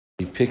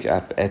We pick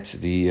up at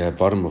the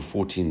bottom of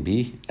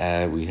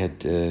 14b. We had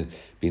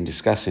been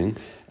discussing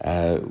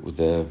where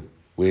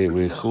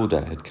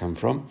Chuda had come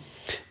from.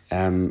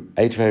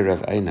 Eitvei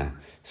Rav Eina,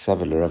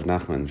 Sava Rav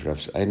Nachman, Rav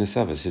Eina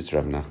Sava says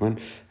Rav Nachman,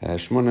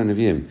 Shmona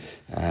Neviim,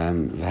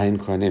 V'hain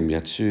Kohanim,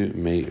 Yatsu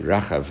Me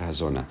Rachav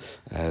Hazona.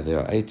 There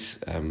are eight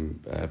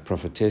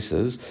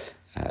prophetesses,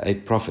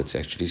 eight prophets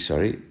actually,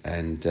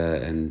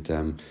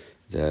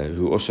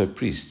 who also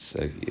priests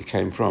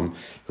came from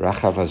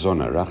Rachav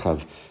Hazona,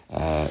 Rachav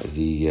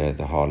the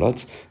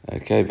harlot.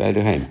 Okay,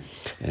 V'Eloheim,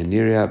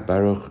 Niria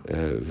Baruch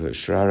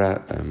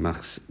V'Shrara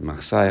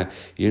Machsaya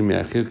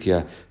Yirmiyah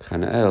Chilkiah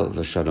Chanael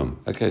V'Shalom.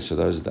 Okay, so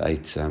those are the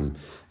eight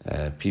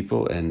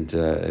people, and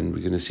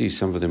we're going to see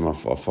some of them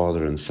are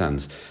father and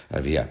sons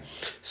over here.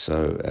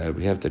 So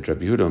we have the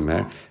Rabbi Yehuda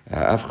Omer,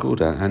 Av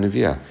Chuda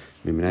Hanaviyah.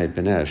 So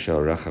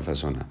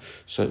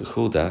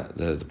Chuda,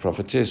 the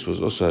prophetess,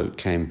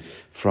 came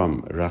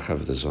from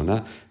Rachav the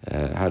Zona.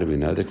 How do we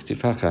know? The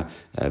K'tivhacha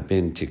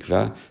ben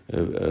Tikva,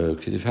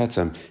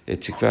 K'tivhatam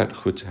et Tikvat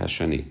Chut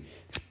Hashani.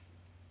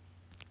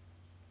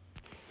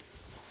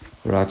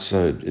 Right,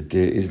 so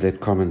there is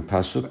that common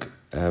pasuk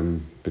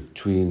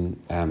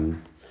between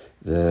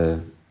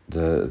the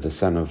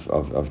son of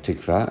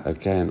Tikva,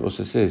 okay, and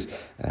also says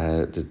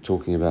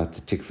talking about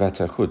the Tikvat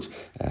Chut,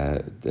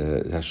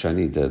 the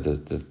Hashani,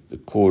 the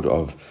cord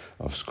of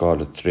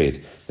scarlet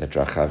thread that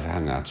Rachav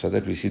hung out, so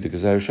that we see the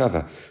Gezerah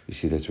Shava, we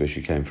see that's where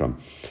she came from.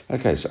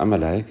 Okay, so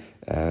Amalei,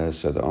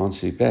 so the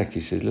answer back, he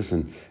says,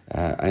 listen,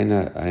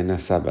 Aina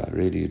Saba,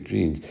 really it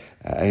means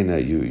Aina,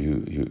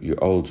 you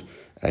old.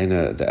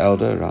 Aina, the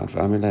elder, right?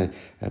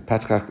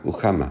 Patrach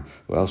Uchama,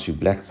 or else you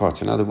black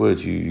pot. In other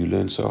words, you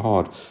learn so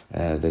hard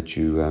that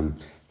you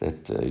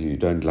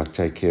don't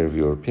take care of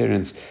your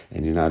appearance,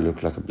 and you now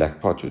look like a black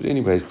pot. But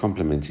anyways,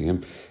 complimenting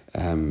him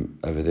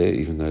over there,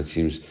 even though it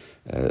seems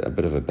a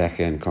bit of a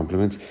backhand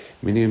compliment.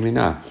 Mini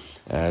mina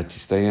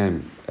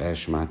tistayim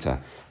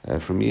shmata.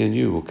 From me and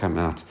you will come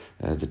out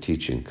the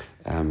teaching.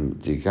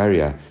 The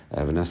Garia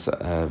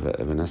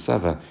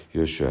Vanasava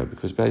Yeshua,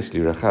 because basically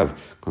Rachav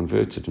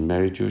converted and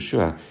married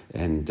Yeshua,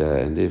 and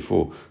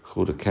therefore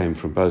Chuda came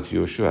from both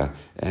Yeshua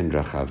and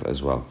Rachav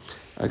as well.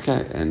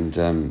 Okay, and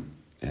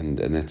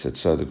that's it.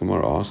 So the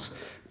Gemara asks,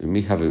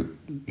 "Mi have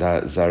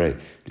la zare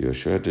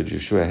Yeshua? Did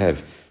Yeshua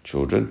have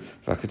children?"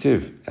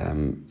 Vakativ.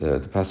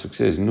 The pasuk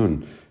says,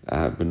 "Nun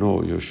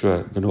beno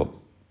Yeshua beno."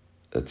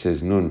 It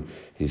says Nun,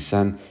 his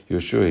son,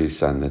 Yeshua, his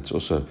son. That's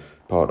also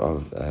part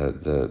of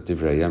the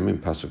Divrei Yamim,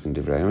 pasuk in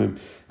Divrei Yamim.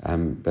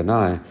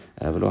 Benai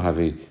v'lo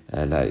havi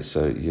lei.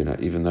 So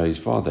even though his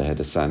father had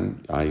a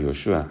son,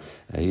 Yeshua,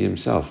 he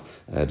himself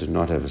did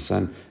not have a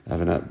son.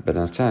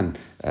 Benatan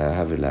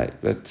havi lei,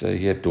 but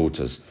he had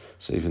daughters.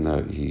 So even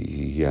though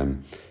he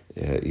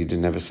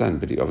didn't have a son,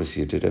 but he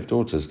obviously did have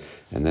daughters,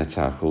 and that's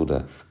how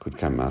Chuda could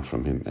come out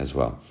from him as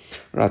well.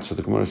 Right, so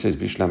the Gemara says,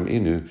 Bishlam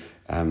inu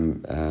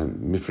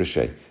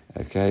mifreshe.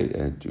 Okay,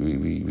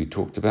 we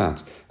talked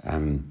about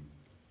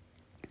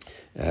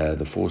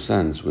the four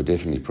sons were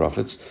definitely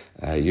prophets.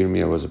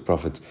 Yirmiyah was a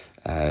prophet.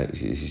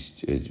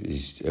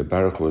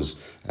 Baruch was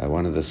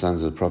one of the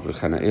sons of the prophet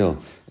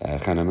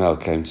Chanamel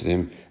came to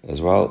them as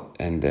well,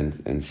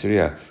 and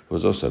Syria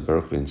was also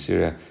Baruch ben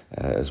Syria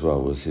as well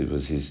was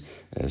his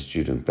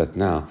student. But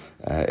now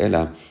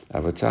Ela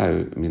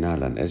Avatayu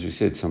Minalan, as we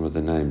said, some of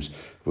the names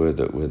were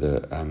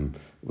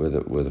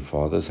the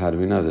fathers. How do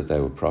we know that they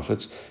were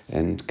prophets?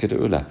 And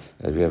Keda'ula,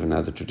 we have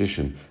another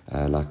tradition,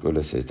 like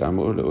Ula says.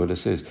 Ula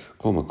says,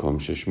 Kol Makom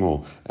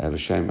Sheshmo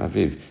V'Shem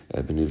Aviv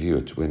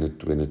B'Neviut.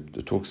 When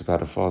it talks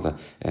about a father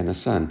and a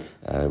son,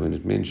 when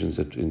it mentions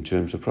it in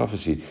terms of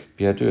prophecy,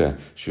 Biadua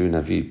Shu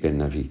Navi Ben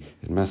Navi.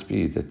 It must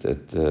be that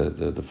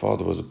the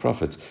father was a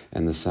prophet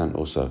and the son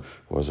also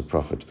was a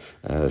prophet.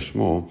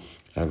 Shmo.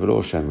 But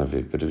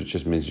if it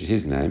just mentions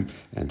his name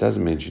and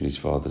doesn't mention his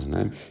father's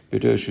name, you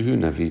know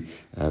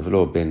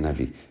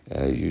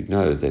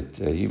that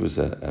he was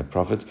a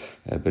prophet,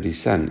 but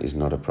his son is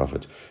not a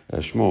prophet.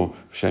 And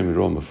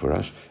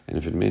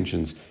if it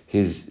mentions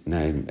his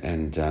name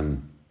and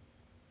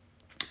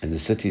the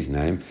city's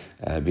name,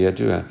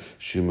 Biadua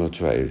Shumo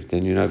Tuair,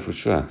 then you know for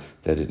sure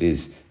that it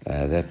is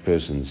that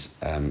person's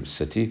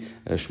city.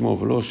 Shmo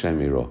V'lo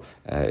Shemiro,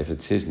 if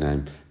it's his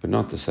name, but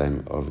not the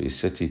same of his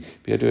city,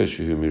 Biadua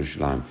Shuhum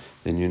Yerushalayim,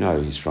 then you know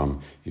he's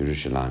from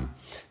Yerushalayim.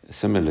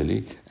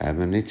 Similarly,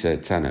 Manita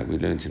Tana, we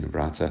learned in the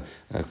Brata,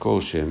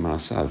 Kol Shem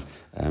Ma'asav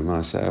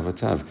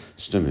Avatav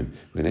Stumim.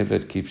 Whenever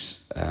it keeps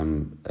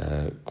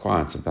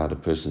quiet about a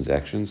person's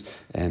actions,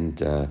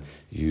 and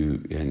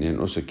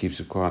also keeps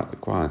it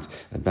quiet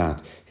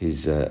about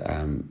his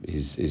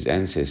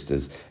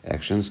ancestors'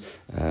 actions,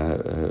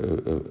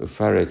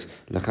 Faret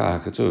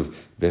Lacha Hakatuv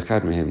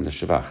Bechad Mehem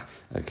L'Shavach.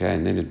 Okay,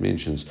 and then it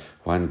mentions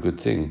one good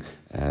thing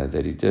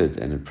that he did,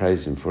 and it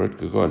praised him for it.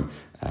 Kugon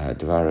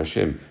Devar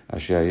Hashem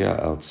Ashaya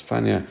Al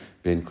Tzfania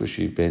ben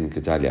Kushi ben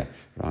Gedalia.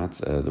 Right,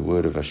 the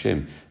word of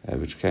Hashem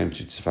which came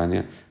to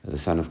Tzfania, the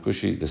son of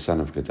Kushi, the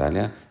son of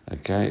Gedalia.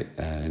 Okay,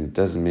 and it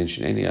doesn't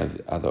mention any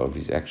other of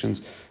his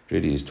actions.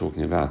 Really, he's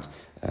talking about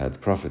the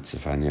prophet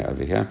Tzfania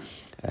over here.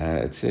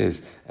 it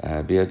says,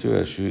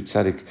 Biadua Shu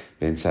Tzadik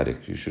Ben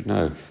Tzadik. You should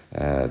know,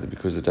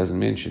 because it doesn't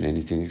mention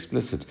anything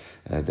explicit,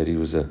 that he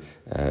was a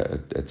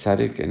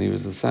tzaddik and he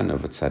was the son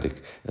of a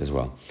tzaddik as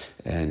well.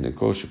 And of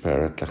course,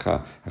 however,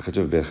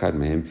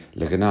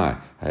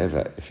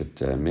 if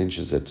it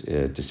mentions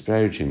it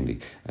disparagingly,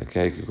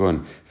 okay, it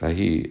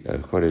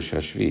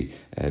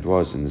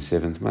was in the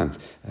 7th month,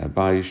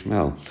 by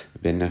Ishmael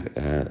ben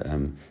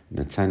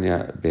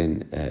Netanya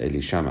ben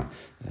Elishama.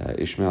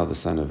 Ishmael, the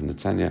son of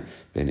Netanya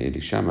ben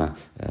Elishama,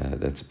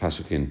 that's a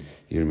pasuk in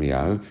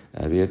Yirmiyahu.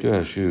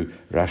 Shu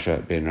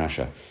Rasha ben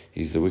Rasha.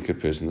 He's the wicked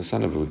person, the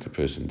son of a wicked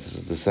person. This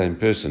is the same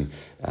person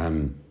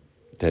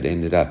that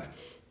ended up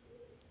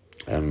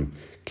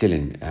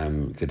killing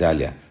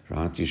Gedaliah,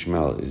 right?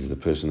 Ishmael is the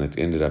person that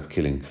ended up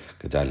killing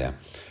Gedaliah.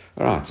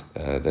 All right,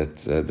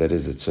 that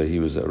is it. So he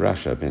was a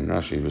Rasha ben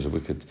Rasha. He was a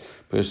wicked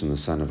person, the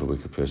son of a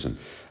wicked person.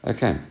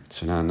 Okay,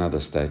 so now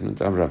another statement.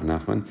 Rav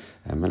Nachman,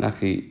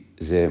 Malachi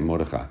ze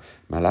Mordechai.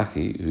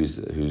 Malachi, who's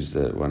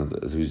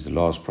the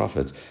last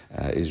prophet,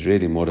 is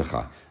really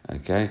Mordechai.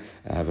 Okay,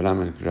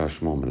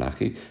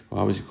 Malachi.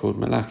 Why was he called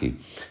Malachi?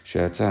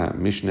 She'ata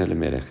Mishneh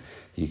leMelech.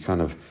 He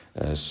kind of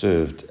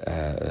served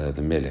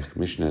the Melech,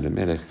 Mishneh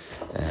leMelech,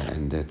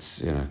 and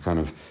that's kind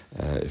of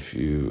if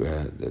you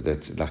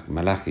that's like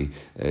Malachi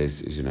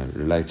is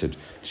related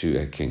to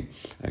a king.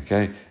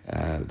 Okay,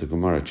 the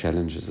Gemara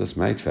challenges this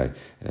Meitvei.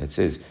 It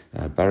says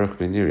Baruch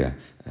ben Neriah,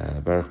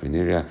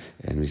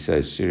 and we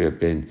say Syria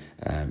ben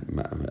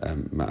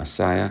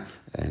Maaseiah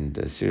and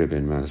Syria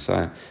ben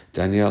Maaseiah,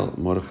 Daniel,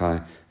 Mordechai,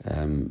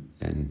 and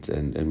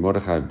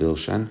Mordechai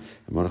Bilshan,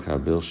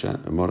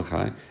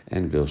 Mordechai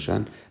and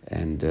Bilshan,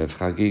 and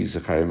Chagi,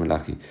 Zechariah,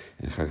 Malachi.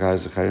 And Chagai,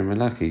 Zechariah,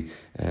 Malachi,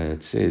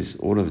 it says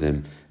all of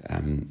them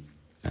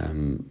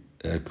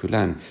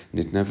Kulan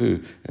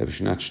nitnavu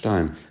b'shnat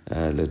shtaim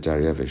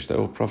leDaryavish. They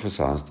all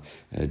prophesied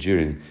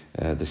during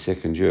the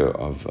 2nd year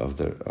of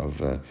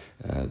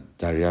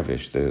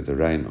Daryavish, the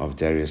reign of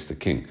Darius the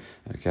king.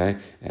 Okay,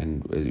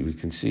 and we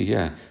can see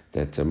here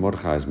that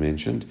Mordechai is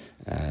mentioned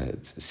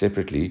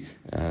separately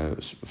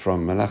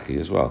from Malachi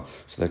as well.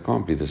 So they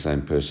can't be the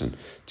same person.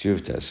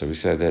 Tuvta. So we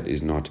say that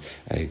is not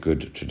a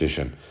good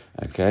tradition.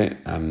 Okay,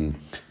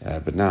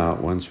 but now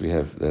once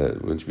we're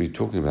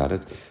talking about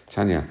it,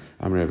 Tanya,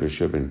 I'm Rav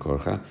Yeshua ben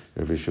Korcha.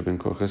 Rav Yeshua ben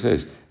Korcha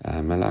says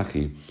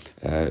Malachi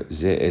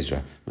ze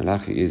Ezra.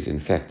 Malachi is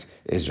in fact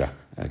Ezra.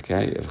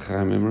 Okay,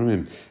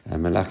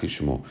 Malachi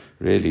Shemo.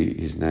 Really,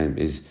 his name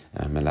is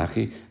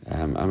Malachi.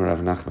 Amar Rav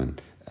Nachman.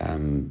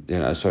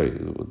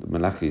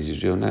 Malachi is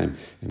his real name.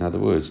 In other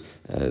words,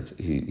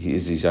 he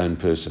is his own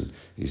person.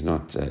 He's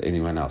not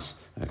anyone else.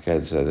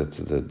 Okay, so that's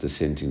the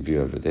dissenting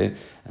view over there.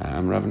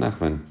 Rav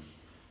Nachman.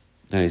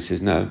 No, he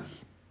says no.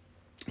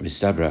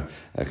 Mistabra,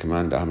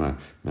 command Amar,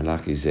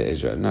 Malachi ze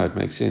Ezra. No, it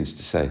makes sense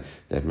to say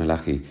that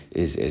Malachi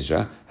is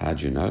Ezra. How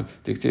do you know?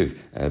 Diktiv,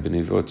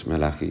 Benivot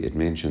Malachi, it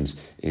mentions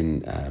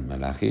in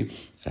Malachi,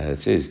 it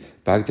says,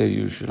 Bagda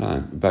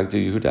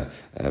Yehuda,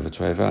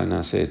 V'toeva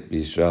naset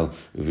b'Yisrael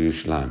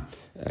u'v'Yerushalayim.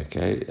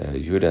 Okay,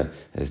 Yehuda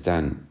has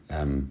done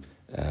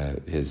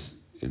his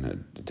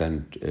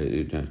done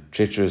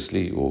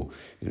treacherously or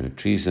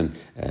treason.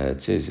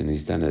 It says, and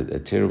he's done a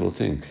terrible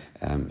thing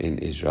in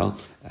Israel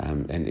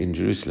and in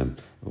Jerusalem.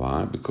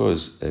 Why?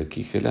 Because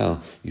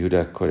Kichilel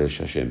Yuda Kodesh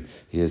Hashem.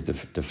 He has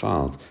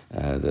defiled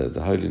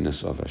the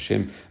holiness of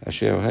Hashem.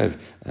 Asher Ohev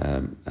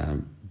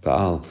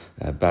Baal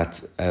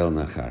Bat El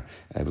Nachar,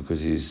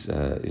 because he's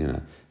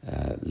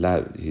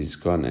he's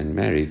gone and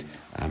married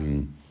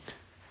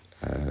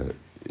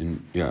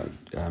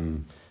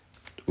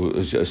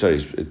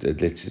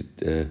let's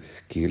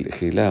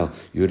Chilal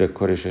Yuda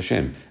Kodesh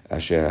Hashem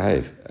Asher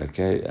Hav.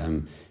 Okay,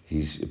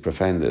 he's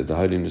profaned the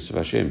holiness of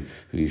Hashem,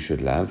 who he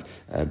should love,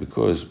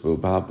 because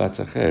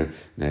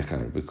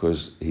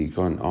he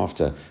gone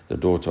after the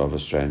daughter of a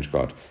strange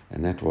god,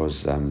 and that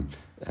was so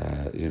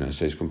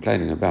he's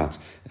complaining about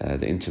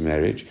the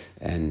intermarriage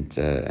and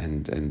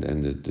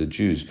the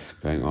Jews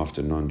going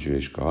after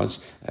non-Jewish gods,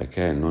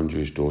 okay, and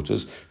non-Jewish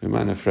daughters.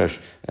 Fresh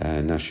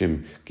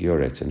Nashim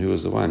Gioret, and who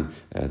was the one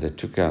that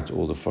took out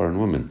all the foreign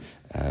women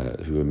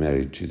who were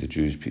married to the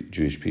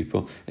Jewish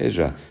people?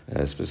 Ezra,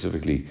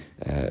 specifically.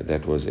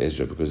 That was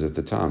Ezra, because at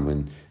the time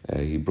when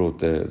he brought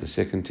the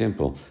second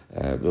temple,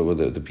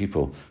 the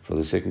people for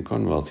the second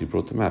Commonwealth, he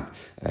brought them up.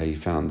 He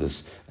found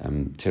this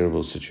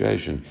terrible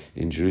situation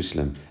in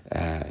Jerusalem,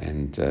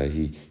 and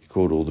he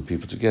called all the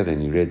people together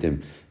and he read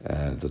them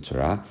the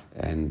Torah,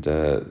 and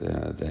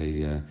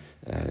they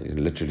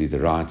literally the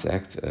Rights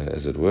Act,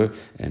 as it were,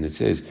 and it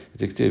says,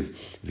 Diktiv,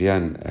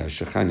 Vian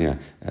Shechania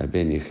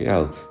ben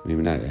Yechiel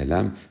Mimna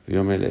Elam,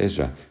 Vyomer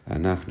Ezra,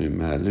 Anachnu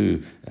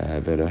Ma'alu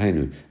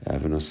Velohenu,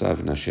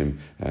 Venosav Nashim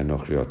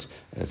Nochriot.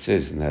 It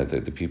says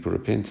that the people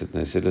repented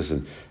and they said,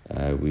 listen,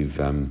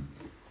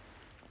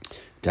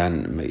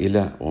 done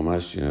Megilla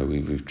almost.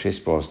 We've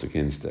trespassed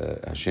against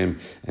Hashem,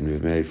 and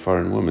we've married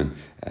foreign women.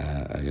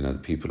 The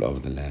people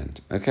of the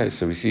land. Okay,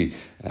 so we see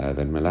that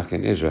Malach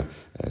and Ezra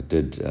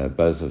did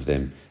both of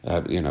them.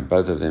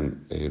 Both of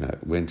them,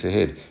 went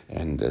ahead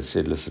and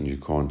said, "Listen, you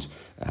can't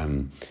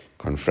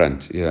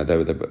confront.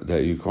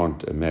 You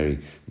can't marry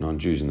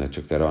non-Jews," and they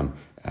took that on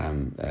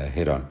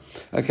head on.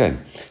 Okay,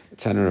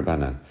 Tana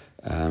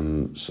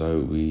Rabbanan. So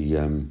we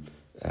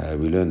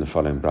learn the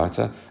following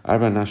brata.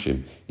 Arba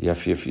nashim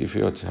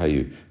yafiot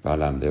hayu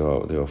ba'alam.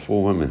 There were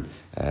 4 women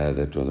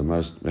that were the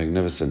most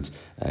magnificent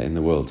in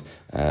the world.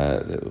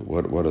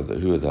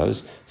 Who are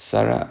those?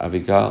 Sarah,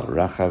 Abigail,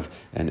 Rachav,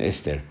 and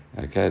Esther.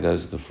 Okay,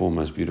 those are the 4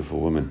 most beautiful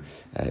women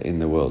in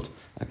the world.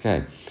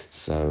 Okay,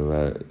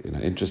 so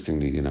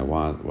interestingly,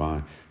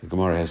 why the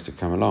Gemara has to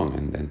come along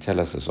and tell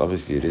us this.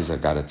 Obviously, it is a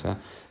garata,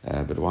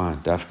 but why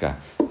Dafka?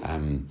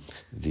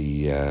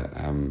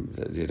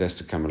 It has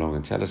to come along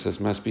and tell us this.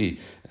 Must be.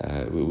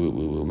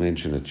 We'll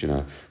mention it,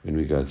 when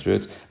we go through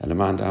it.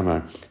 Alamand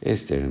Amar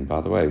Esther, and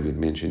by the way, we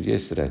mentioned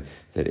yesterday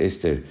that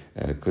Esther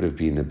could have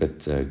been a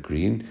bit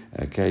green.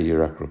 Okay,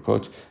 Yurak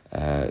Rokot.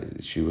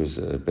 She was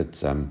a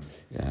bit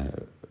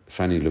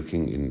funny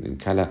looking in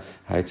color.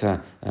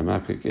 Haita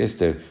Makrik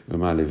Esther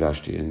Umali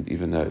Vashti. And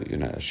even though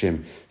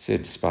Hashem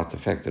said, despite the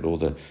fact that all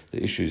the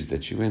issues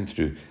that she went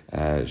through,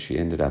 she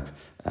ended up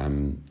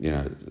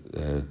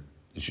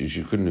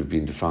she couldn't have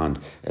been defined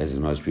as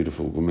the most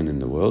beautiful woman in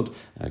the world.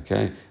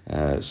 Okay,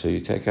 so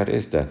you take out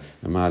Esther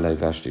Umali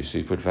Vashti. So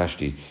you put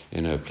Vashti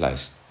in her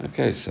place.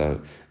 Okay,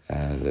 so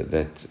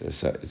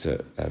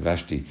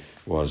Vashti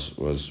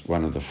was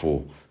one of the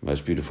 4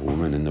 most beautiful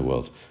women in the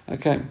world.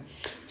 Okay,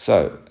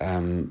 so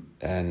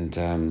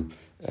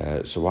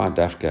so why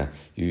Dafka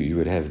you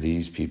would have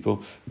these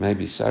people?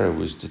 Maybe Sarah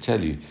was to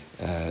tell you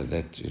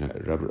that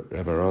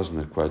Rabbi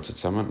Rosner quoted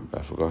someone,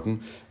 I've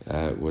forgotten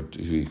who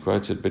he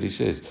quoted, but he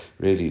says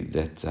really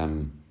that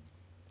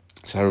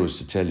Sarah was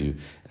to tell you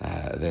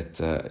that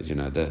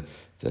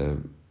the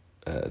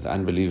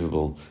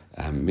unbelievable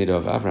midah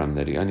of Avram,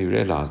 that he only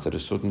realized at a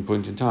certain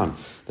point in time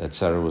that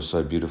Sarah was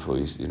so beautiful.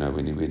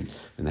 When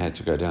they had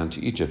to go down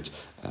to Egypt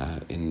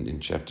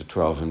in chapter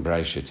 12 in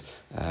Bereshit,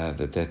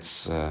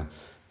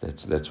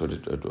 that's what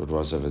it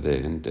was over there.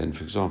 And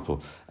for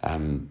example,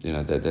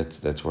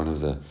 that's one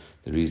of the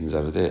reasons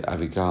over there.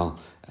 Abigail,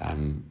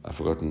 I've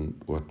forgotten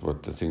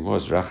what the thing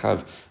was.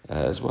 Rachav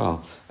as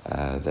well.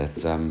 We're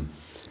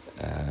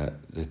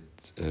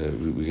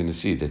going to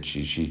see that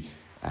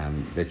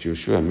that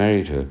Yeshua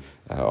married her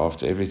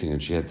after everything,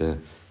 and she had the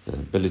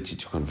ability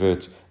to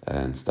convert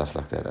and stuff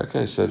like that.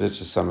 Okay, so that's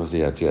just some of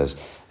the ideas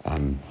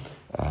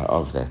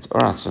of that. All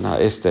right, so now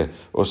Esther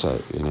also,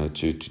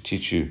 to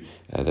teach you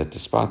that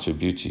despite her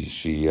beauty,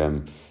 she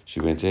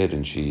went ahead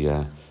and she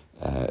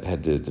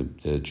had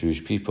the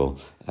Jewish people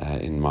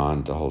in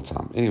mind the whole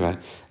time. Anyway,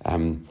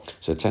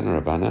 so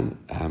Tana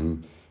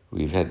Rabbanan.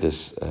 We've had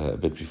this a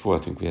bit before. I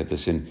think we had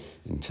this in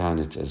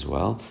Tanit as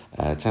well.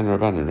 Tana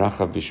Rabbanan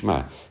Rachav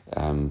Bishma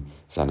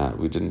Zana.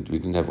 We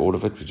didn't have all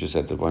of it. We just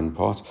had the one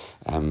part.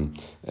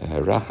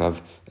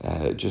 Rachav,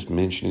 just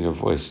mentioning a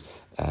voice.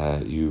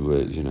 You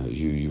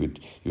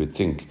would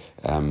think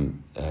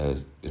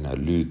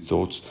lewd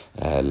thoughts,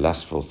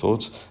 lustful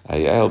thoughts.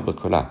 Yael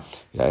B'kola,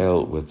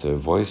 Yael with her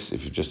voice.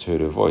 If you just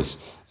heard her voice,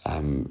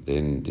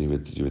 then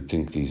you would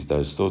think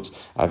those thoughts.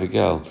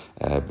 Abigail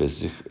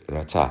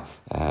bezichrata,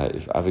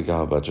 if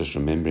Abigail by just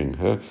remembering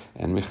her,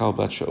 and Michal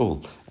bat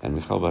Shaul,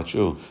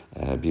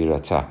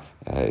 birata.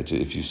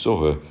 If you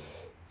saw her,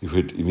 you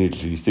would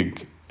immediately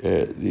think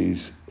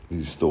these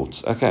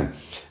thoughts. Okay.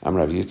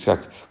 Amrav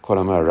Yitzchak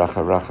Kolamar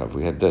Rachav Rachav.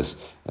 We had this.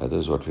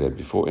 This is what we had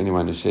before.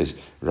 Anyone who says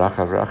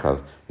Rachav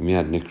Rachav,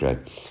 Miyad Nikre,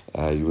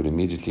 you would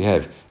immediately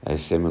have a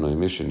seminal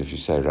emission if you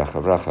say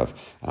Rachav Rachav.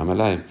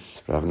 Amalai,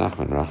 Rav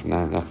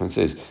Nachman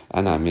says,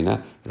 Ana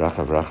Mina,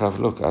 Rachav Rachav,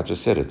 look, I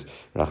just said it.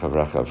 Rachav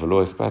Rachav,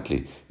 V'lo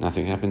Ichpatli,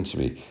 nothing happened to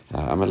me.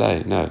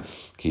 Amalai, no.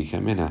 Ki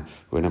Kamina,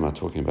 when am I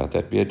talking about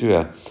that?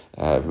 Biadua,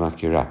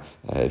 V'makira,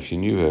 if you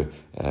knew her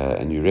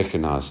and you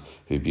recognize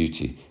her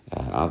beauty,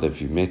 either if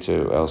you met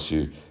her or else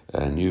you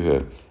knew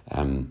her,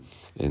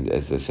 and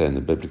as they say in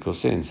the biblical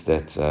sense,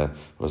 that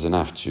was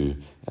enough to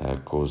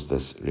cause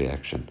this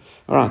reaction.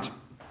 All right,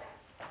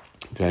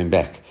 going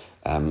back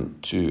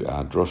to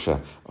our drosha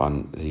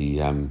on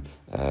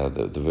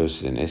the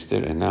verse in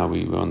Esther, and now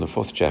we're on the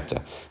 4th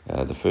chapter,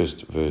 the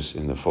first verse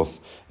in the 4th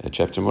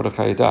chapter.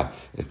 Mordechai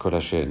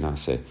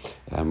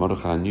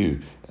Mordechai knew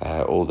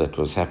all that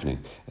was happening.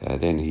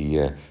 Then he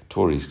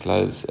tore his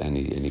clothes and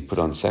he put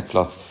on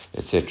sackcloth,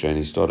 etc., and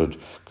he started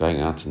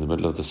going out in the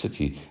middle of the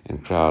city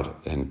and cried,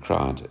 and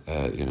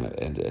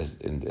as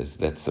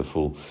that's the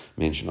full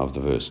mention of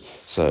the verse.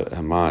 So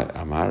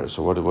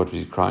so what was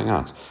he crying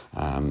out?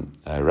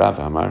 Rav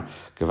Amar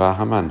Gava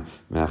Haman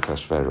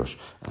Achashverosh.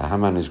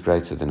 Haman is great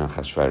greater than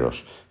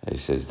Achashverosh. He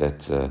says that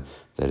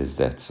that is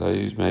that. So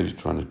he's maybe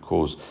trying to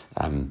cause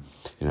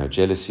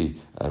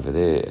jealousy over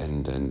there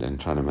and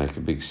trying to make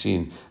a big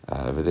scene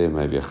over there.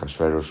 Maybe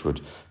Achashverosh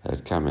would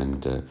come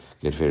and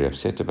get very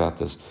upset about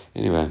this.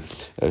 Anyway,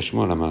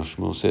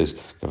 Shmuel says,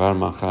 Gavar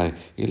Machai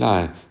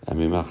Eli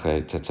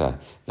Mimachai Tata.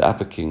 The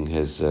upper king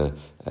is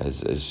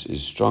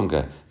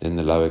stronger than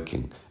the lower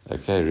king.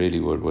 Okay, really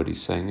what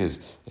he's saying is,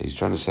 he's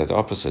trying to say the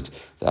opposite.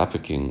 The upper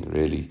king,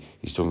 really,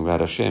 he's talking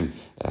about Hashem.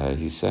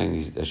 He's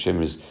saying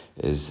Hashem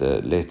is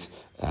let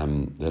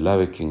the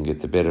lower king get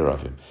the better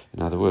of him.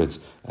 In other words,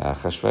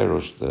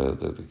 Achashverosh,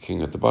 the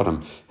king at the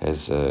bottom,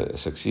 has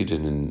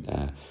succeeded in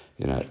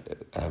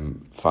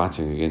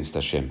fighting against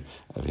Hashem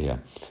over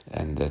here,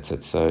 and that's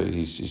it. So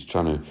he's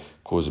trying to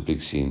cause a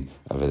big scene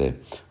over there.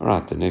 All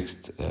right, the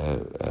next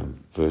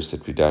verse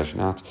that we dash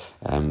out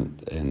in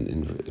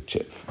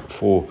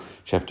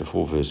chapter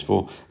 4, verse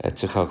 4,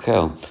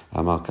 Tichalchel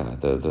Hamalka,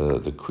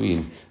 the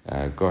queen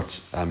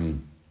got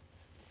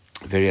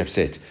very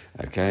upset,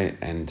 okay,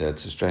 and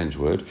it's a strange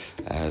word.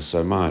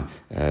 So my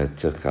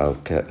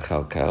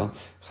Tichalchel.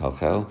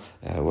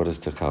 What does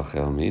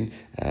Tichalchel mean?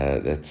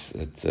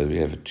 We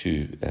have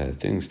two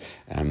things.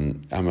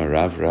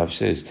 Rav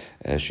says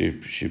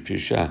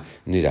Shupusha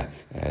Nida.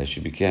 She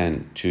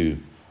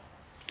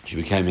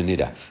became a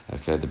nida.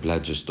 Okay, the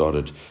blood just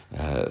started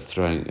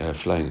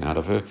flowing out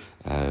of her,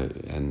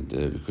 and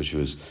because she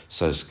was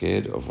so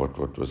scared of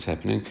what was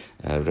happening.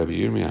 Rabbi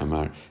Yirmiyah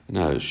Amar,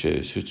 no,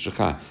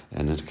 Sutzracha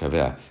and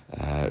Kaveh.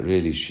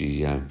 Really,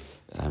 she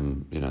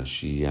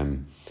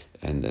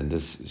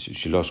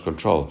she lost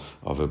control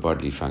of her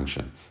bodily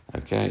function.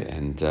 Okay,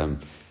 and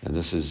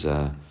this is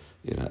and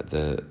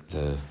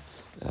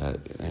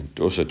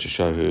also to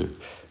show her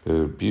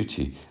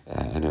beauty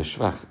and her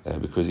shvach,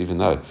 because even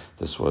though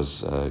this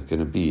was going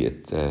to be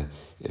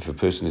if a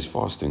person is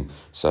fasting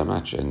so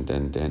much and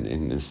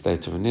in a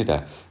state of a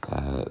nida,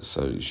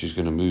 so she's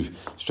going to move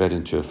straight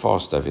into a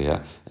fast over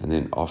here, and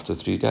then after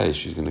 3 days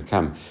she's going to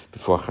come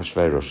before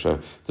Achashverosh. So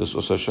this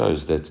also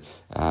shows that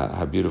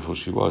how beautiful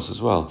she was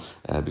as well,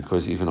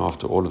 because even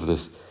after all of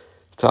this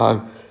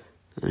time,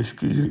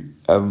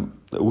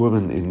 a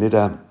woman in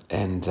nida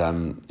and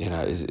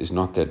is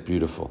not that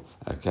beautiful,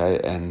 okay,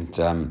 and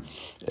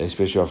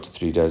especially after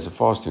 3 days of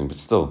fasting. But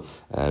still,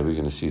 we're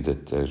going to see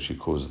that she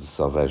causes the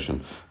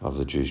salvation of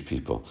the Jewish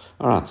people.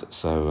 All right,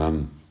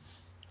 so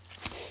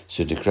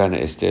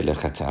Dikrana Esther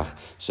lechatach.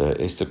 So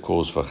Esther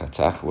calls for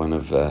Chatach, one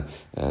of the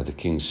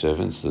king's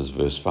servants. This is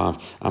verse 5.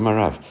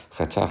 Amarav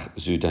Chatach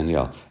zu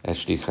Daniel.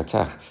 Actually,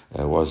 Chatach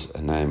was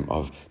a name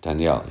of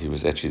Daniel. He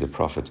was actually the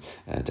prophet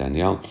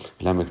Daniel.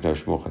 Lamek no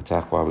shmo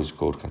Chatach. Why was he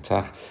called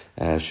Chatach?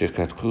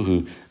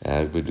 Shekatchuhu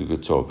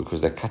gudugutor,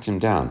 because they cut him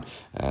down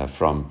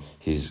from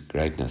his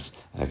greatness.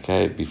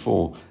 Okay,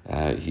 before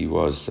he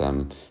was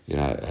a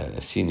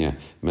senior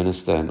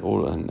minister, and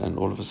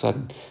all of a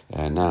sudden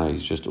now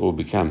he's just all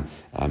become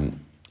a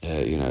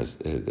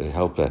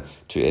helper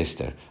to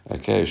Esther.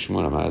 Okay,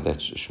 Shmuel Amar,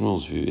 that's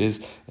Shmuel's view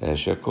is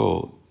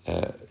Shekol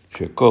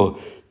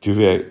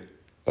Duve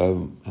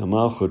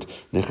Hamalchut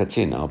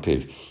Nechatin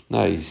Alpiv.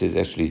 No, he says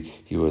actually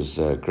he was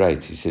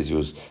great. He says he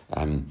was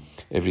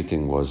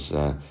everything was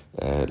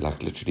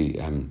like literally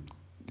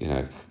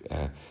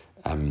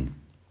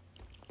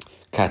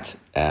cut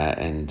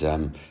and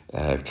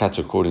cut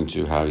according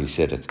to how he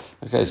said it.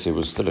 Okay, so he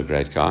was still a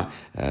great guy,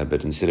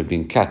 but instead of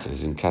being cut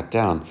as in cut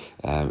down,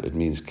 it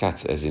means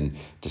cut as in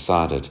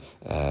decided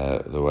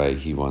the way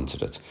he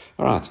wanted it.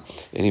 All right.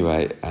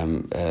 Anyway,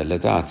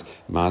 ledat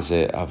maze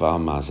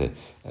aval maze.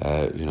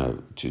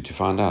 To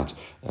find out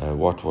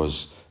what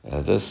was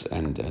this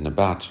and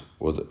about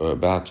what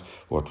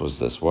was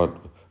this, what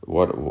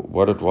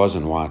it was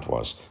and why it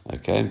was.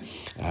 Okay,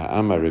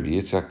 Amar Rabbi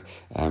Yitzchak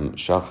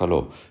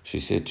Shalchalo. She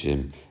said to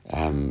him,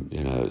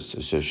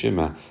 so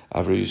Shema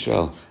Avru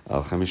Yisrael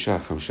Al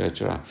Chamisha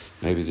Torah.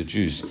 Maybe the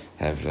Jews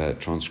have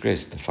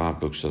transgressed the 5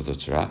 books of the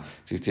Torah.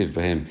 Tiktiv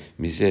Behem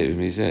Mizeh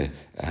Umizeh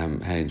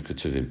Hein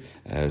Kutuvim.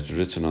 It's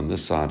written on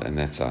this side and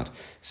that side.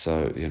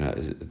 So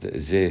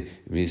Zeh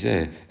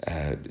Mizeh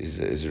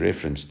is a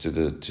reference to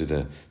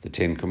the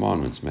 10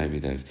 commandments. Maybe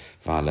they've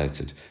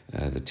violated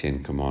the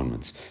 10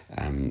 commandments,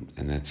 and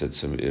that's it.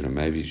 So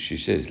maybe she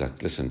says, like,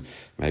 listen,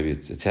 maybe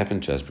it's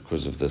happened to us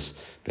because of this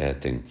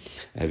bad thing.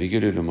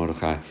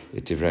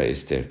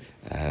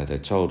 They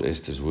told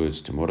Esther's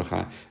words to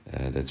Mordechai.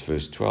 That's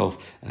verse 12.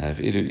 But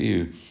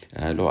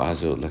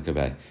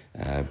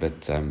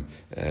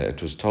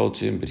it was told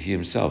to him, but he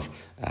himself,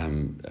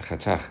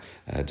 Chatach,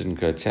 didn't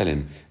go tell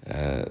him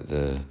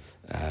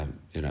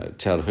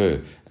tell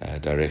her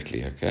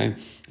directly. Okay.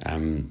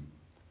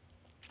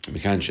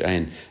 Mikan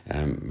she'ein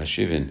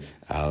mashivin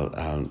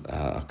al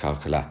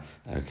kalkala.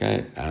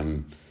 Okay.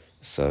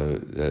 So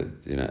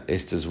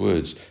Esther's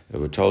words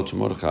were told to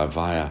Mordechai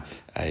via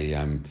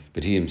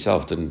but he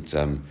himself didn't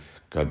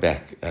go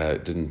back,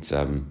 didn't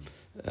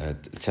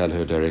tell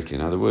her directly.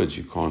 In other words,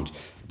 you can't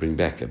bring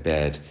back a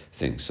bad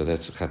thing. So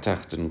that's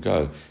Chatach didn't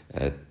go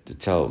to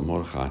tell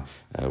Mordechai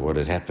what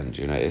had happened.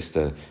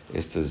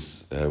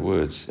 Esther's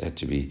words had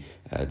to be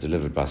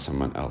delivered by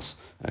someone else.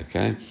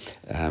 Okay,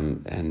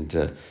 and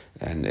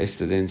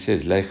Esther then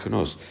says,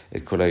 "Lechonos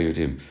et kol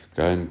hayudim,"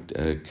 go and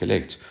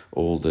collect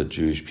all the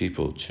Jewish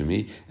people to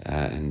me.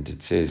 And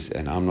it says,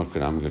 and we're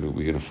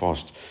going to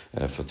fast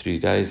for 3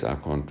 days. I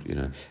can't,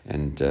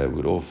 and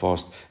we'll all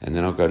fast, and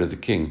then I'll go to the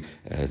king.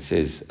 It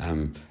says,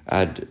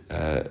 ad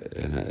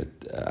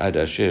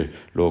asher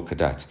lo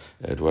kadat.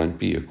 It won't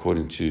be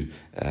according to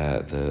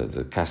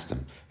the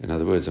custom. In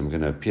other words, I'm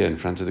going to appear in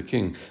front of the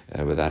king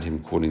without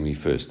him calling me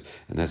first,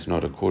 and that's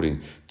not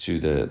according to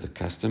the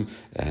custom.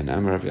 And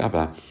Amar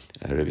Rabbi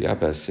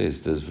Abba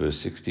says, this verse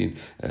 16,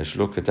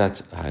 shlo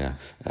kadat haya,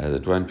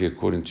 that won't be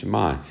according to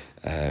my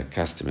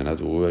custom, and it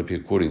won't be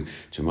according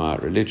to my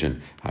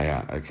religion.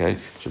 Haya, okay?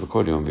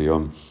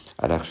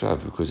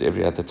 Because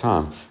every other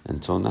time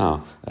until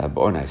now,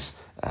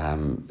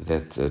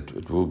 that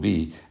it will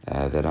be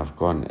that I've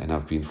gone and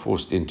I've been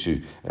forced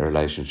into a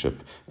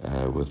relationship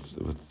with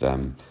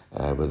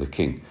the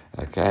king,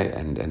 okay,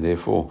 and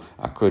therefore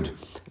I could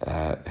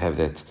have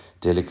that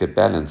delicate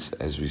balance,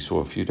 as we saw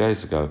a few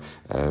days ago,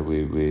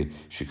 where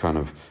she kind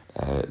of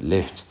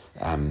left.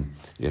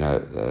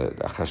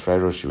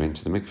 Achashverosh, she went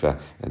to the mikveh,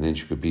 and then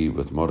she could be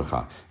with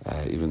Mordechai,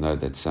 even though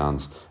that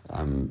sounds,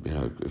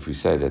 if we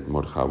say that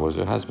Mordechai was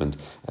her husband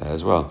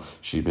as well,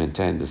 she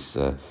maintained this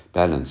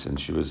balance, and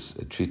she was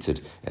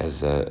treated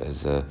as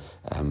a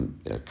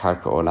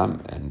karka olam,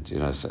 and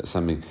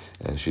something.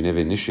 She never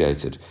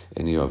initiated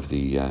any of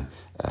the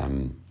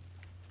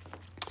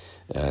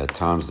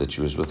times that she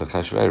was with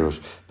Achashverosh,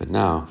 but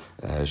now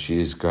she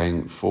is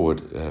going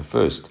forward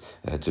first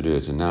to do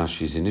it, and now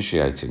she's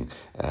initiating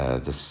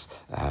this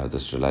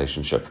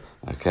relationship.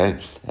 Okay,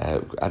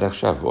 Ad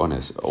Akshav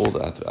b'ones. All the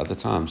other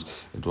times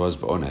it was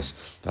b'ones.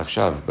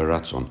 Akshav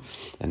b'ratzon,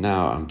 and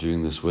now I'm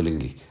doing this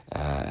willingly,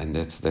 and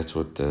that's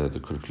what the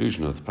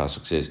conclusion of the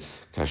pasuk says.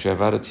 Kasher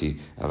avadati,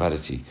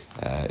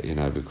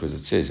 because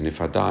it says, and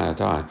if I die, I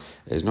die.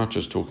 It's not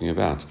just talking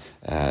about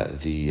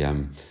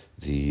the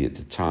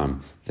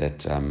time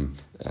that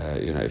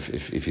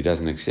if he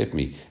doesn't accept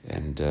me,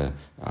 and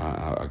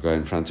I go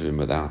in front of him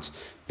without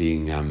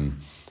being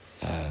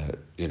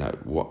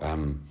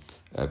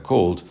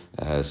called,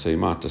 so he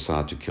might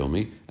decide to kill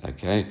me.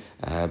 Okay,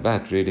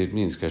 but really it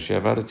means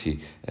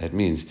kashavarati. It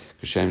means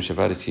kashem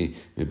shavarati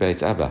mi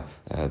beit abba.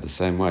 The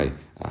same way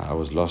I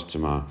was lost to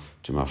my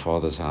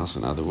father's house.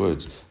 In other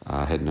words,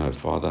 I had no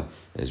father,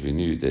 as we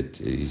knew that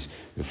his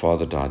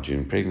father died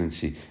during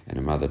pregnancy and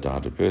a mother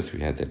died at birth. We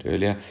had that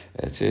earlier.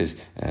 It says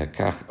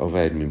kach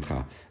oved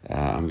mimcha.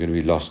 I'm going to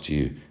be lost to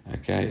you.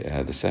 Okay,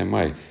 the same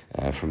way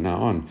from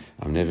now on,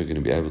 I'm never going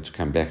to be able to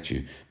come back to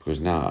you, because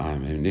now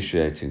I'm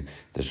initiating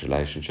this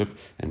relationship,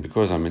 and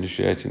because I'm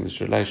initiating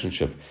this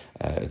relationship,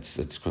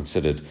 it's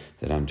considered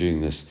that I'm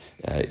doing this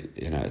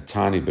a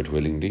tiny bit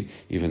willingly,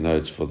 even though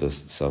it's for the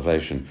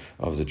salvation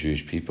of the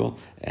Jewish people.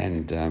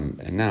 And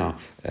now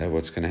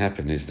what's going to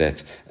happen is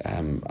that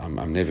I'm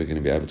never going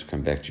to be able to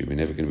come back to you. We're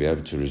never going to be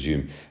able to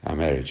resume our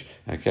marriage.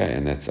 Okay,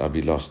 and I'll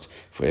be lost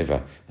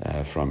forever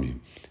from you.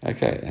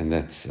 Okay, and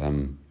that's.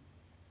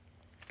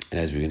 And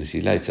as we're going to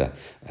see later,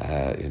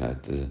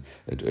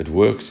 it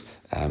worked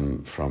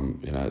from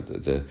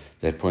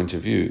that point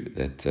of view,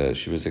 that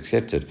she was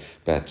accepted,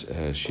 but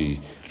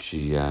she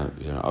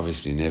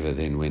obviously never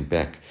then went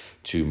back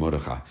to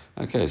Mordechai.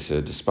 Okay,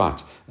 so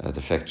despite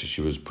the fact that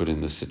she was put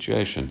in this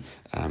situation,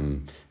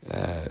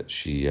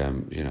 she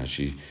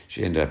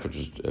ended up. It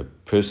was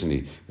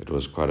personally, it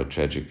was quite a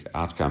tragic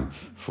outcome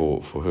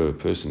for her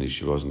personally.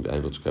 She wasn't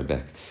able to go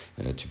back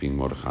to being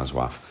Mordechai's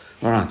wife.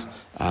 All right.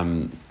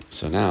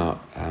 So now,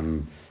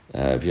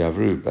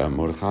 V'yavru,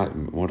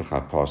 Mordechai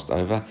passed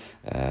over,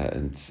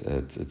 and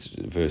it's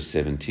verse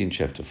 17,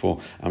 chapter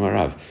 4.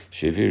 Amarav,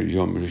 Shevir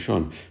Yom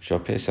Rishon Shal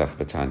Pesach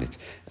Batanit.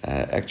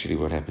 Actually,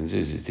 what happens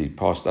is he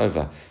passed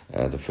over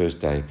the first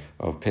day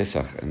of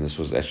Pesach, and this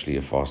was actually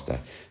a fast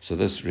day. So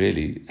this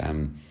really.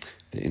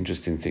 The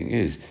interesting thing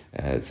is,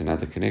 it's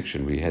another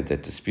connection. We had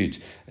that dispute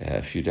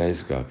a few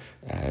days ago,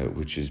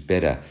 which is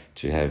better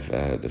to have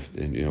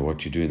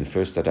what you do in the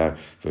first Adar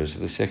versus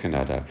the second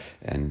Adar,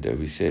 and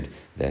we said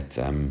that.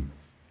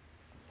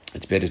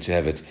 It's better to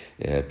have it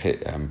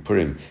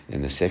Purim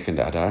in the second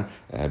Adar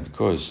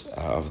because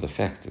of the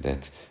fact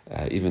that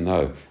even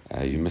though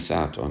you miss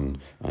out on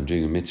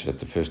doing a mitzvah at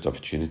the first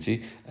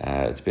opportunity,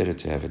 it's better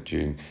to have it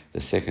during the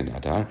second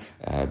Adar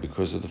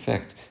because of the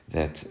fact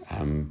that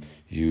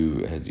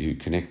you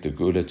connect the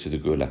Gula to the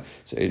Gula.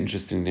 So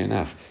interestingly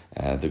enough,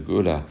 the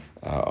Gula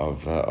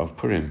of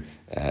Purim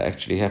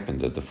actually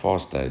happened, that the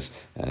fast days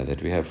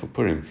that we have for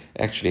Purim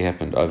actually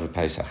happened over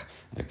Pesach.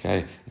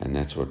 Okay, and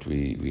that's what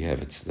we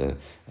have. It's the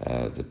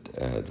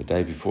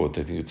day before.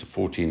 I think it's the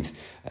 14th,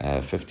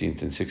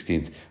 15th, and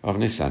 16th of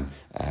Nisan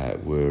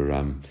were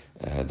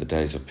the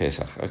days of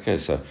Pesach. Okay,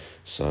 so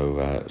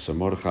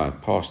Mordechai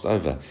passed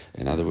over,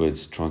 in other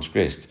words,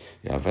 transgressed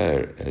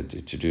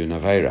to do an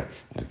aveira.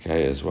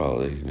 Okay, as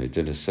well, he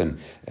did a sin,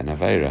 an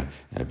aveira,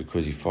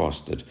 because he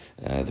fasted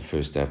the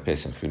first day of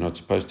Pesach. You're not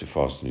supposed to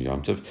fast on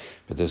Yom Tov,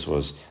 but this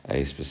was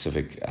a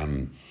specific.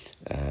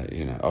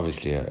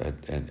 Obviously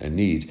a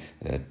need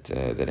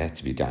that had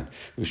to be done.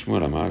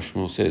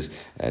 Shmuel says,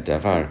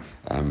 "Davar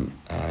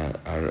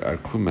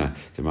arkuma."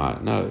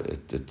 No,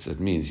 it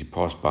means he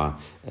passed by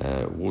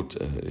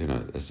water,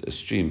 a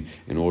stream,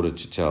 in order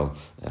to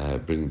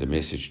bring the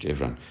message to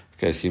everyone.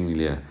 Okay,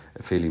 seemingly a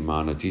fairly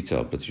minor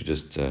detail, but you're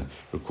just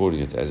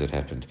recording it as it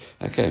happened.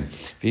 Okay,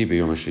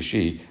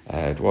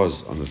 it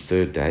was on the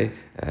third day.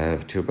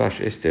 Tilbash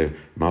Esther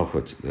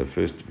Malchut, the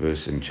first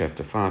verse in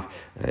chapter 5,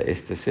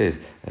 Esther says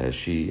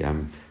she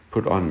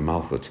put on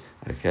Malchut.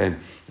 Okay,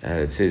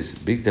 it says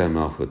Bigdal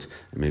Malchut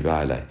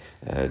Mivale.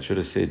 It should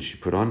have said she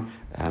put on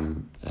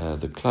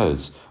the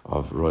clothes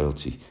of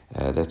royalty.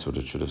 That's what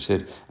it should have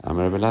said.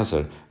 Amar Rabbi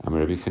Lazar, Amar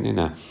Rabbi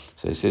Chanina.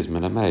 So it says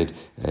Melamed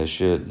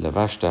She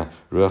Lavashta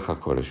Ruach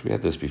HaKodesh. We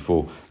had this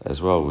before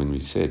as well when we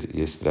said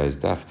yesterday's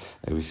daf.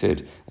 We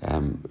said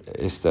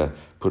Esther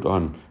put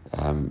on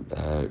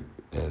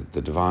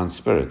the divine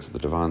spirit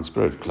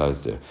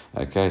clothed her.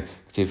 Okay,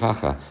 Ktiv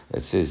Hacha,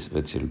 it says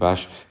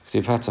V'tilbash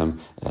Ktiv Hatam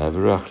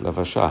V'ruach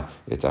Lavasha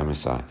et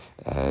Amisai.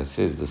 It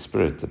says the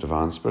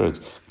divine spirit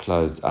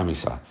clothed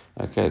Amisai.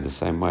 Okay, the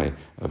same way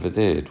over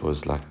there it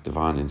was like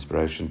divine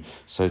inspiration.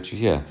 So to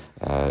here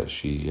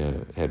she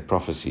had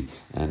prophecy,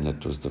 and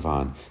it was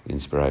divine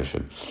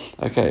inspiration.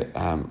 Okay,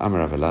 Amar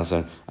Rav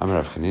Elazar, Amar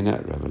Rav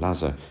Chanina, Rav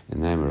Elazar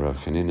in the name of Rav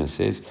Chanina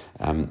says,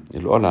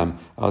 Il Olam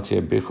al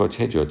tiyeh birchot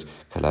hejot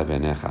kala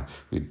b'necha.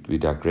 We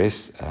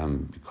digress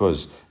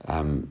because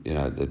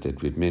that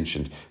we'd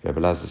mentioned. Rav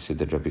Elazar said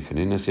that Rabbi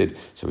Chanina said.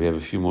 So we have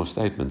a few more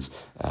statements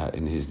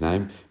in his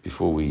name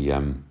before we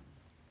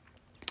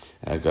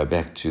go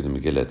back to the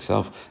Megillah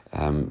itself,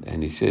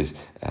 and he said,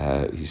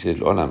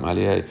 "Olam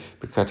aliyeh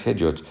b'kat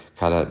hejot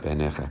kala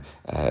b'necha."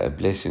 A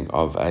blessing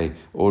of a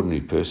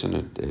ordinary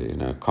person,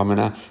 a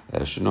commoner,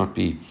 should not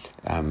be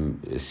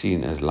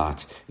seen as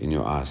light in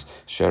your eyes.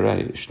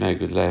 Sharei shnei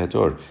gudlei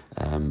hador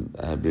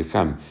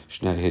brikam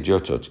shnei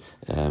hejotot.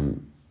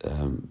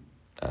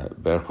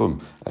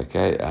 Berchum,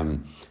 okay,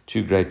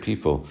 two great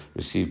people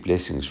received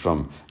blessings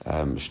from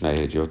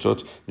Shnei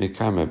Hedyotot,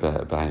 Nikame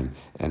Bahim,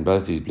 and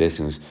both these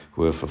blessings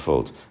were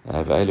fulfilled.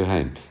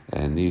 Ve'eluhain,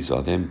 and these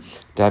are them,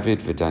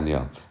 David and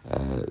Daniel,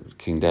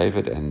 King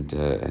David and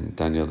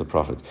Daniel the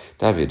prophet.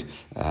 David,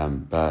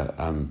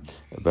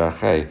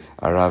 Barachei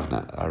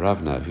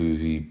Aravna, who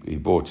he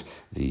bought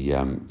the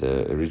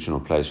original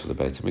place for the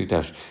Beit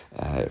HaMikdash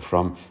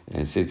from,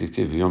 and says,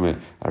 Yomer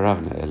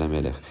Aravna El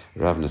HaMelech.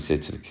 Ravna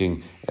said to the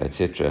king,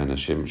 etc., and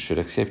Hashem should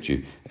accept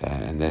you,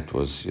 and that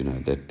was,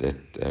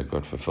 that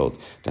got fulfilled.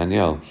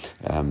 Daniel,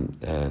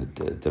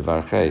 the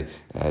Varchei,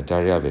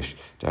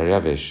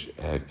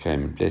 Dariavesh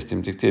came and blessed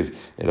him. Dictiv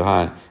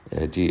Elohai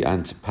di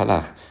ant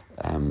palach.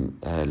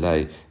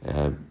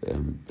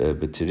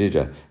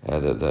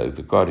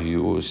 The God who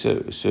you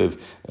serve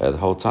the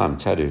whole time,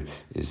 Tadir,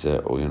 is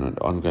on an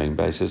ongoing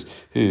basis.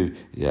 Who,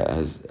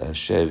 as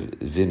Shev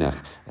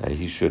Vinach,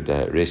 he should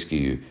rescue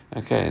you.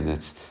 Okay,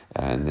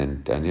 and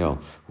then Daniel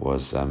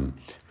was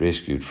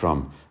rescued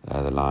from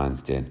the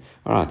lion's den.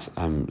 All right.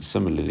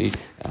 Similarly,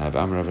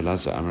 Amar Rav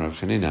Elazar, Amar Rav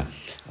Chanina,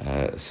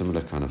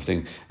 similar kind of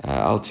thing.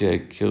 Altia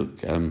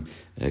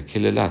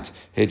Kilelat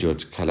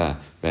Hejot Kala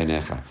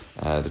Beinecha.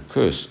 The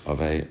curse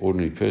of a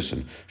ordinary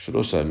person should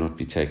also not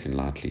be taken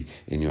lightly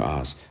in your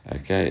eyes.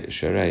 Okay,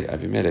 Sharei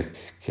Avimelech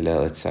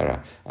Kilel et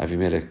Sarah.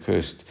 Avimelech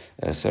cursed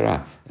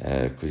Sarah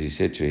because he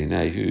said to her,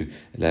 Nehu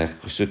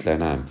lech chusut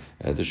lanam.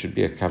 There should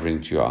be a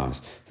covering to your eyes.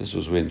 This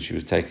was when she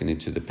was taken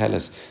into the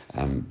palace,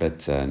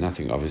 but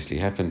nothing obviously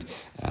happened.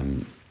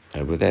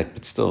 With that,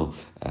 but still,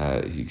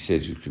 he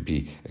said it could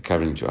be a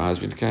covering to your eyes.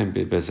 When it came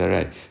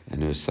Bezarei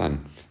and her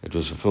son, it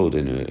was fulfilled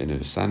in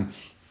her son,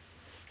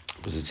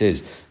 because it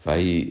says,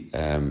 "Vahi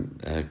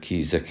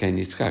ki zaken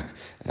Yitzchak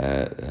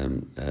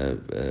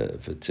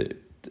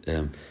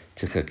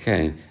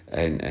tichakein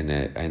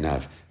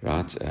einav."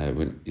 Right,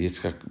 when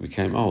Yitzchak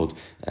became old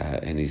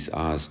and his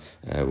eyes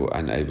were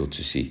unable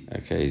to see.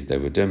 Okay, they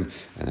were dim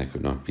and they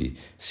could not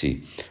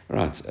see.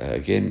 Right,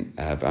 again,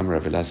 Amar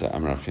Rav Elazar,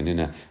 Amar Rav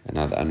Chanina,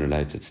 another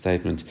unrelated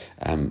statement.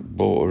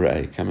 Bo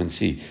urei, come and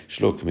see.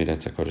 Shlok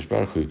midat HaKadosh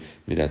Baruch Hu,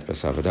 midat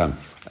basar v'dam.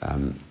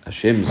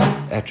 Hashem's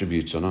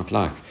attributes are not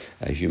like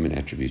human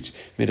attributes.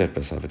 Midat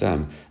basar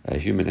v'dam,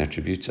 human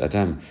attributes.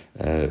 Adam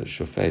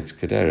shofet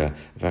kedera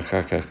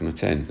v'achar kach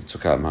noten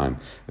tzukah mayim.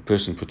 A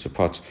person puts a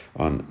pot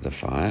on the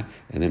fire,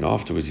 and then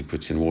afterwards he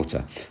puts in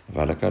water.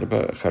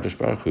 Kadosh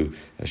Baruch Hu,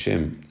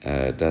 Hashem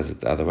does it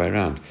the other way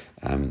around.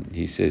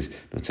 He says,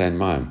 Notain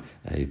Mayim,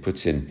 he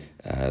puts in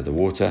the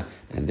water,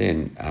 and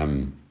then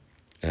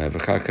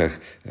V'charkach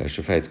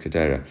shofet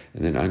kedera,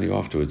 and then only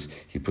afterwards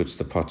he puts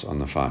the pot on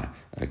the fire.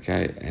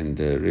 Okay, and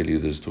really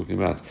this is talking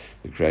about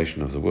the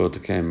creation of the world.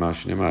 Okay,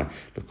 Mashnimar,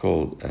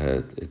 L'kol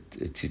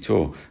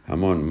Titor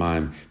Hamon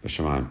Maim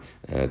B'Shamayim,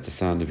 the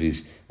sound of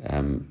his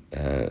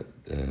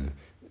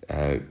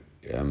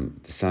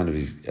the sound of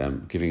his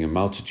giving a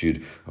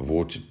multitude of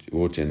water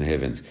in the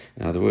heavens.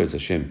 In other words,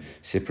 Hashem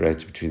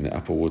separates between the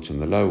upper water and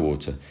the lower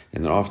water,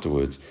 and then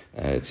afterwards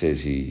it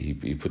says he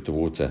put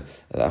the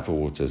upper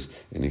waters,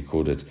 and he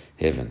called it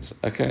heavens.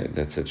 Okay,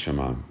 that's at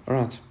Shemaim. All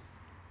right.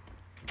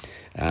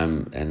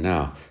 And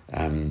now,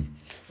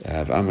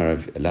 Amar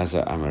Rav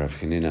Elazar, Amar Rav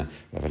Chanina.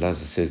 Rav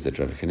Elazar says that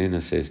Rav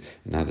Chanina says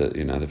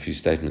another few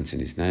statements in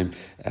his name.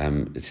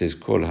 It says,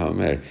 Kol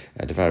haomer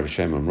devar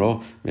v'shem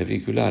omro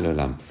mevi gula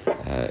l'olam.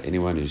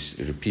 Anyone who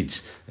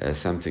repeats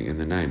something in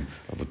the name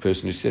of a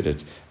person who said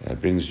it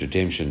brings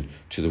redemption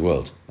to the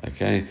world.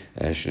 Okay,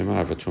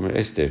 Shnemar v'tomer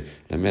Esther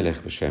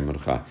lamelech b'shem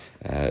Mordechai.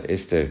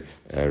 Esther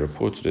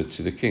reported it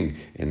to the king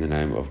in the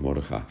name of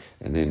Mordechai,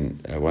 and then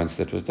once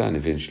that was done,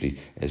 eventually,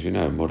 as we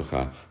know,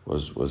 Mordechai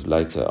was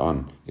later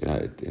on,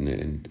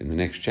 in the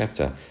next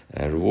chapter,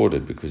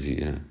 rewarded because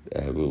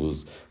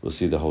we'll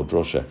see the whole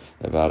drosha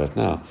about it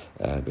now.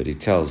 But he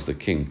tells the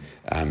king.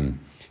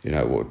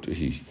 What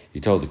he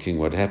told the king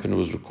what happened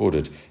was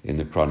recorded in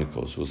the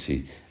Chronicles. We'll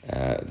see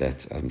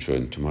that, I'm sure,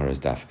 in tomorrow's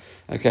daf.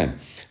 Okay,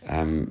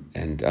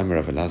 and Amar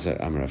Rav Elazar,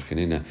 Amar Rav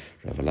Chanina.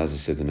 Rav Elazar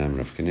said the name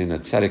Rav Chanina.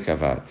 Tzadik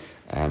avad.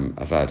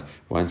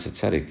 Once a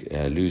tzadik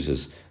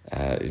loses,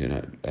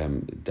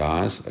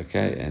 dies.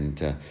 Okay, and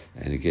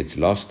he gets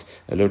lost.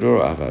 Elodor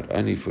avad.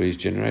 Only for his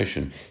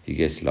generation he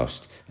gets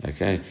lost.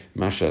 Okay,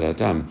 Mashal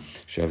Adam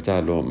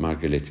Shavda lo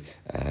Margalit.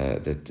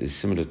 That is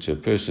similar to a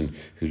person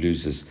who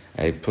loses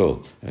a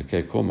pearl.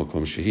 Okay, Kol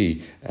Makom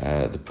Shehi.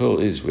 The pearl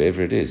is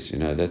wherever it is.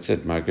 That's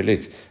it.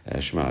 Margalit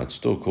Shema. It's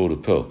still called a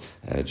pearl.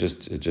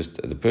 Just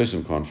the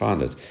person can't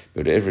find it,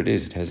 but wherever it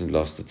is, it hasn't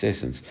lost its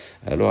essence.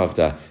 Lo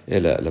avda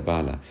ela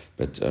labala.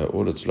 But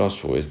all it's lost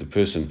for is the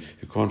person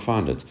who can't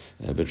find it.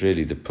 But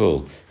really, the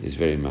pearl is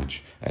very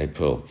much a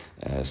pearl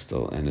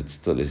still, and it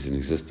still is in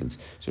existence.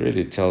 So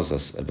really, it tells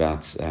us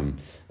about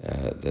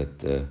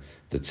that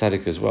the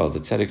tzaddik as well. The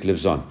tzaddik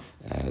lives on.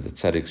 The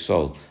tzaddik's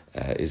soul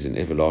is an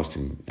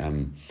everlasting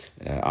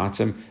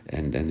item,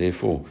 and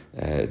therefore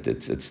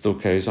it still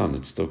carries on.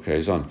 It still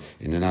carries on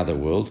in another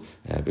world,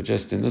 but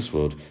just in this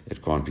world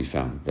it can't be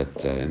found.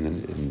 But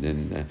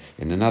in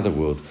another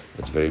world,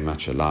 it's very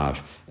much alive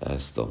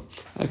still.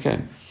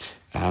 Okay.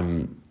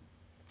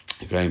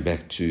 Going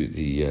back to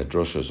the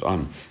droshas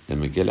on the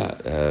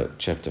Megillah,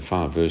 chapter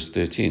 5, verse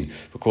 13,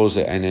 because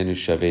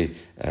Haman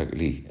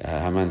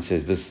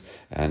says this,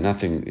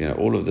 nothing,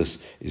 all of this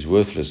is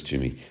worthless to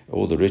me.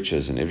 All the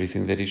riches and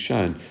everything that he's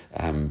shown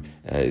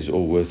is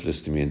all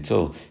worthless to me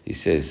until he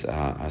says,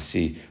 I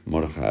see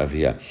Mordechai over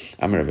here.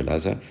 Amar Rav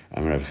Elazar,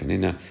 Amar Rav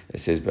Chanina, it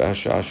says,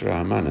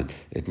 Haman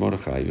et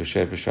Mordechai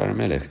Yoshev b'shar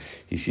melech.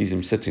 He sees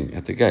him sitting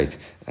at the gate.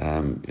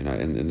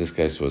 In this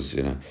case was,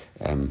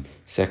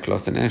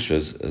 sackcloth and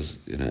ashes,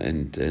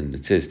 and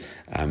it says,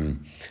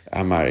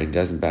 Amar, and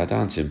doesn't bow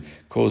down to him,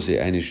 calls the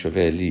Ani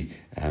Shoveh Li,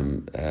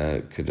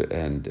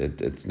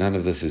 none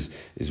of this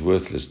is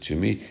worthless to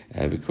me,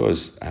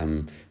 because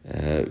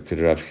could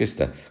Rav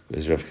Chisda,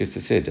 as Rav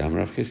Chisda said,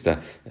 Rav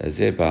Chisda,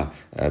 Zeba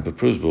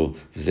bepruzbul,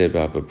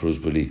 Zeba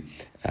bepruzbuli.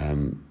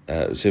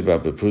 Zeba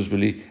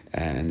bepruzbuli,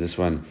 and this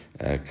one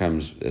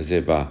comes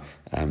Zeba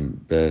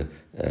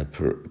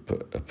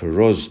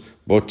peroz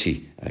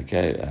boti.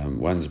 Okay,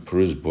 one's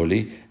peruz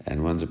boli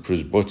and one's a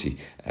peruz boti.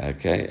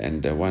 Okay,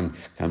 and one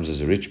comes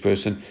as a rich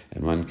person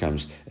and one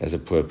comes as a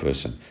poor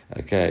person.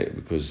 Okay,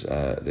 because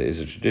there is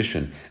a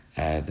tradition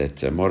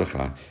that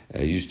Mordechai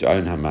used to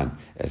own Haman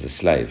as a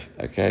slave.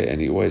 Okay, and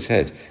he always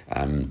had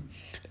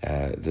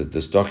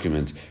this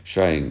document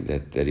showing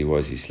that he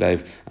was his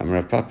slave.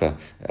 Amrav Papa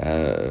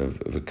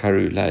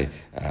v'karu lei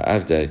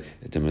avdei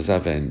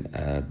demazaven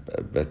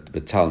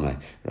betalmei,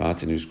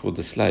 right? And he was called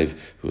the slave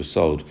who was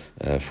sold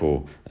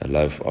for a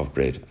loaf of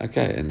bread.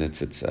 Okay, and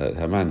it's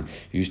Haman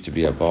used to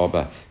be a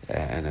barber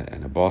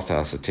and a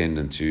bathhouse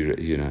attendant,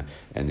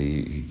 and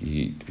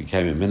he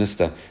became a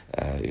minister,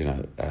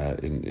 in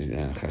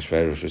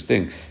Achashverosh's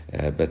thing,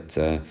 but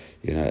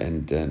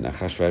and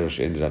Achashverosh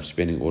ended up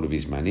spending all of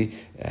his money,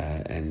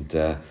 and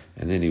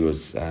then he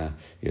was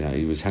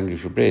hungry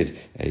for bread.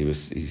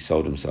 He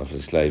sold himself as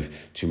a slave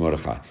to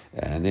Mordechai,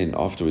 and then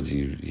afterwards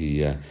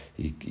he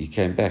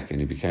came back and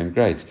he became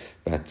great.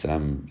 But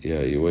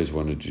he always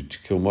wanted to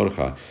kill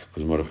Mordechai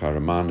because Mordechai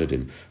reminded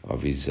him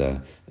of his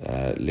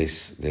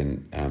less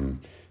than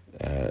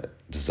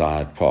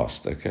desired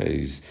past. Okay,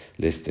 he's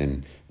less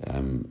than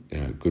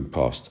good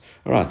past.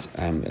 All right,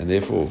 and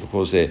therefore,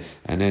 because there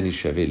Anani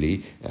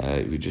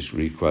Shaveli, we just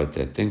requote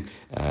that thing.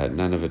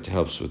 None of it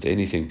helps with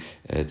anything.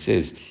 It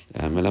says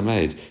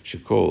Melamed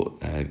Shikol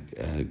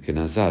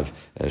Genazav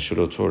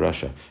Shulotor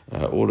Rasha.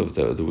 All of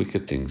the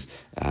wicked things.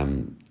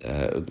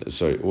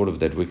 All of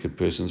that wicked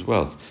person's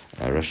wealth.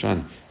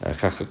 Rashan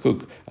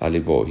Chachakuk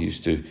Alibo. He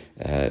used to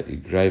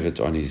grave it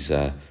on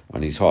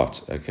his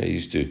heart. Okay, he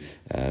used to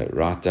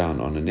write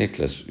down on a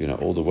necklace,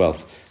 all the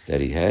wealth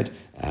that he had.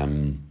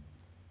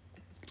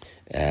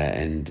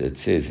 And it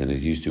says, and he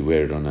used to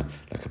wear it on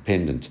like a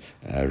pendant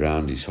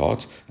around his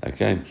heart.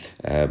 Okay,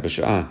 and then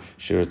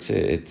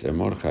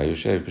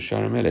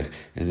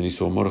he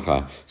saw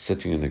Mordechai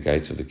sitting in the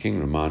gates of the king,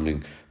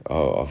 reminding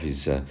of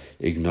his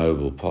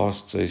ignoble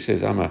past. So he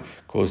says, Amar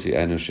kosi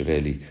anu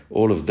sheveli.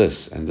 All of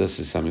this, and this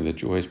is something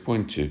that you always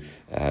point to.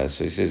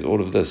 So he says, all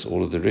of this,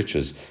 all of the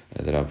riches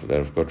that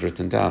I've got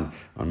written down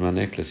on my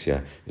necklace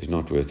here is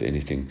not worth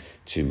anything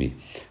to me.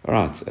 All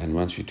right, and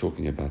once we're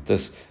talking about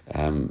this,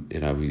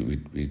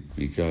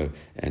 we go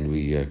and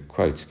we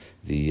quote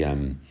the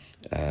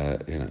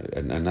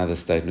another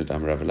statement.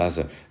 Amar Rav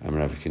Elazar,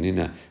 Amar Rav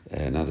Chanina,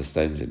 another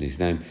statement in his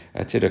name.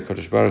 Atira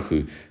Kodesh Baruch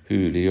Hu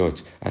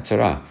liot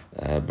atara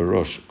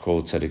barosh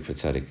called tzaddik for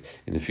tzaddik.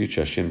 In the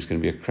future, Hashem's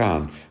going to be a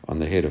crown on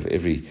the head of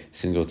every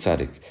single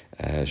tzaddik.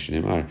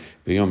 Shneimar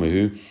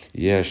b'yomahu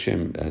yeh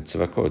Hashem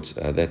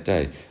tzavakot. That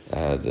day,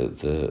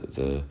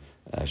 the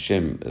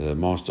Hashem, the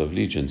Master of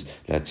Legions,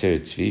 La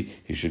Tzvi,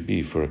 he should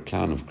be for a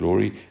crown of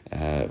glory,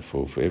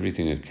 for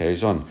everything that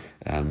carries on.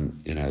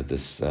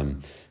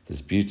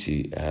 This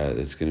beauty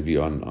that's going to be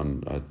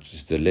on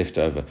just the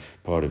leftover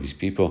part of his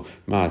people.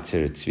 Ma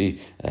Tzvi,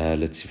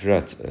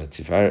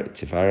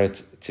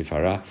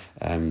 Tifara.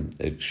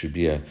 It should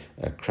be a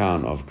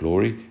crown of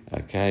glory.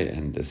 Okay,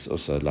 and it's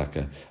also like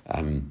a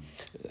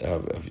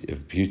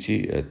of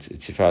beauty.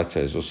 Tiferet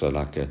is also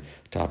like a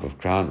type of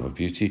crown of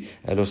beauty.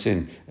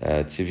 Elosin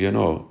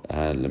tzivyono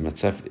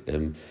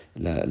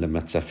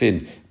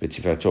lematzafin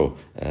b'tiferato.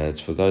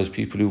 It's for those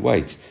people who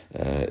wait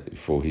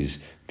for his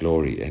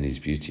glory and his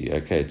beauty,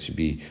 okay, to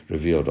be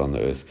revealed on the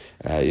earth.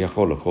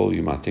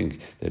 You might think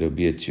that it'll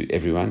be to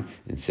everyone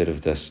instead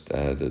of just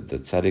the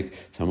tzaddik.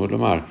 Talmud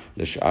Lomar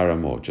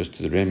l'sh'aramo, just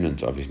to the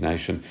remnant of his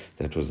nation.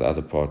 That was the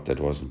other part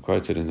that wasn't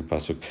quoted in the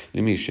pasuk.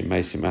 Limi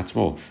shemeisim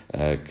atzmo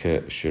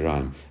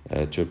k'shiraim,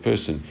 to a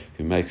person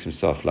who makes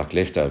himself like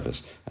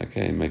leftovers,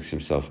 okay, makes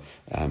himself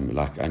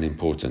like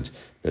unimportant.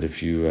 But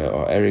if you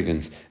are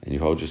arrogant and you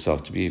hold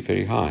yourself to be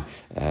very high,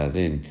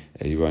 then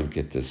you won't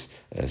get this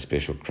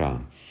special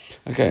crown.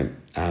 Okay,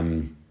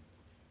 and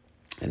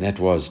that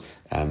was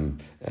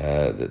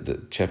the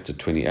chapter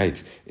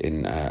 28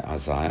 in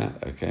Isaiah,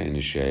 okay, in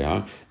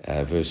Yeshayahu,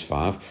 verse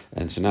 5.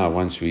 And so now,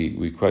 once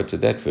we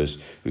quoted that verse,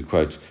 we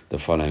quote the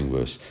following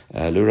verse,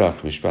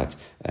 Lurach Mishpat,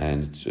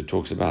 and it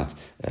talks about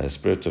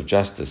spirit of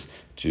justice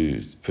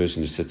to the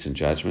person who sits in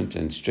judgment,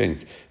 and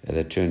strength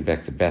that turn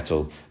back the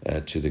battle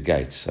to the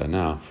gates. So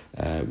now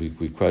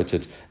we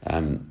quoted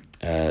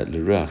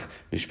L'ruach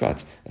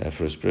mishpat,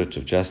 for a spirit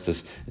of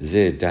justice.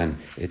 Zeh dan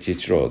et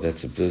yitro.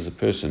 There's a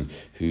person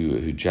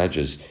who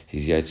judges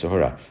his yetzer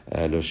hara.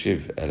 Lo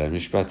shiv el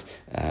mishpat.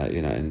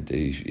 And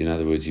in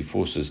other words, he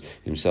forces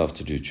himself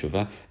to do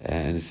tshuva.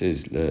 And it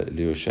says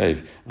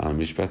lioshev al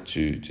mishpat,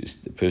 to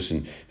the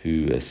person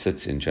who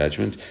sits in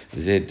judgment.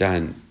 Zeh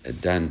dan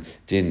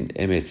din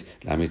emet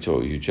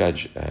lamito. You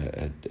judge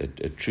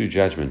a true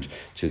judgment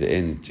to the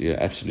end.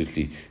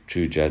 Absolutely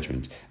true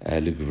judgment.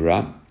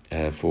 L'gvura.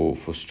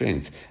 For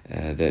strength,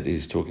 that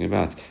is talking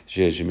about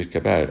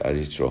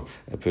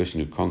a person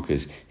who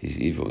conquers his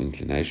evil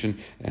inclination.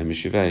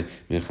 Mishivei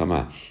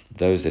milchama,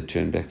 those that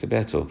turn back the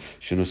battle.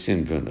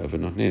 Shenosin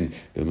v'notnin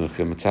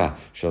b'milchemata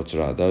shel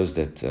Torah, those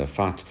that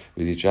fight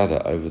with each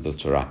other over the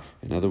Torah.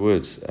 In other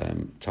words,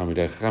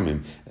 Talmidei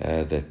Chachamim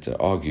that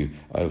argue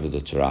over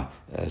the Torah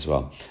as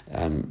well.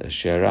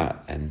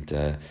 Shera, and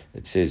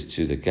it says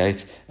to the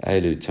gate,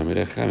 Eilu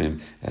Talmidei Chachamim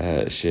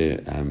she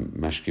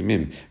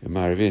mashkimim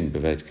v'marivin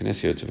b'veit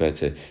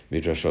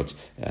midrashot.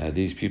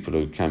 These people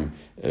who come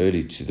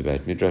early to the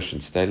Beit Midrash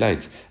and stay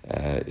late,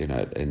 in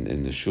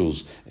the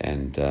shuls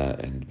and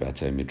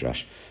Beit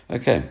Midrash.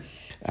 Okay.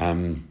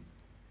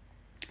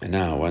 And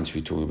now, once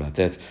we talk about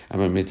that,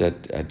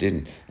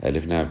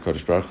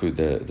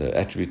 the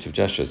attribute of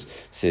justice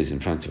says in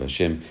front of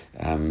Hashem,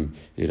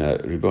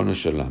 Ribono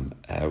Shalom,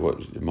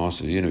 what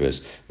Master of the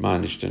universe,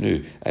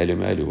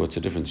 what's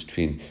the difference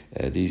between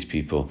these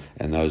people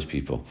and those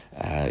people?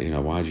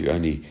 Why do you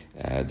only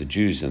the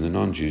Jews and the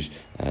non-Jews?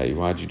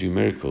 Why do you do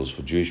miracles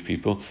for Jewish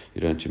people?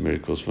 You don't do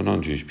miracles for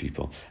non-Jewish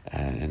people.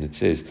 And it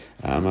says,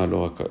 Amar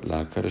lo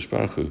HaKadosh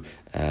Baruch Hu,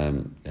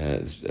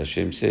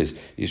 Hashem says,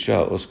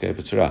 Yisrael oskei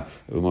b'Torah,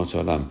 umot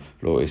olam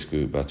lo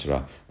esku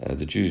b'Torah.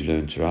 The Jews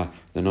learn Torah,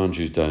 the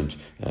non-Jews don't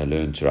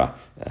learn Torah.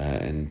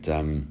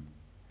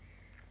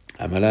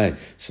 Amalei.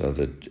 So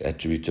the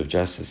attribute of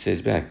justice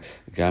says back,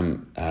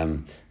 Gam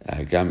Ale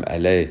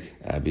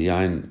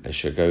Biyain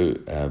Shago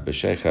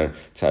Beshecher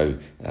Tau.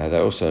 They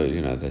also,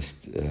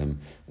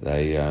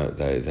 they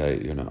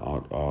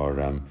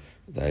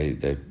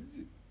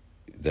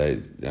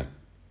they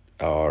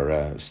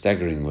are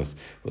staggering with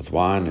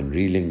wine and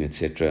reeling,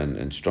 etc.,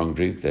 and strong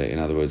drink. In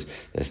other words,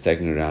 they're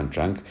staggering around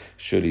drunk.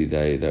 Surely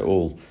they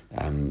all,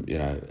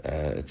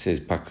 it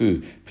says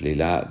paku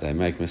plila, they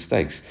make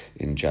mistakes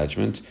in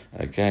judgment.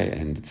 Okay,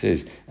 and it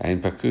says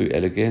ein paku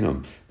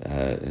elegenom.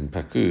 In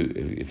paku,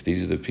 if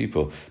these are the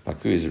people,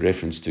 paku is a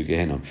reference to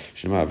Gehenom.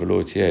 Shema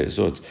v'lo tieh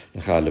zot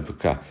lecha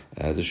lepuka.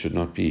 This should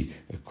not be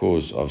a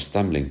cause of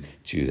stumbling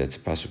to you. That's a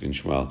pasuk in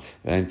Shmuel.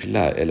 Ein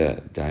pila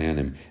ela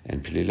dayanim,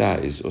 and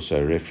pilila is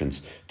also a reference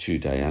to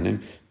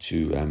Dayanim,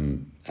 to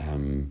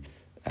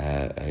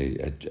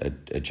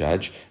a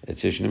judge. It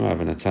says Shnema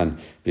v'natan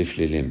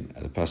biflilim.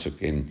 The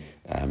pasuk in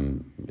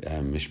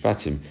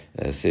Mishpatim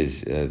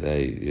says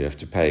you have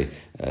to pay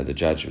the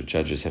judge. The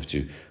judges have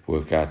to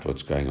work out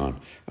what's going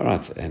on. All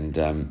right, and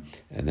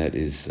that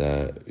is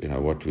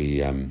what we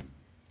have.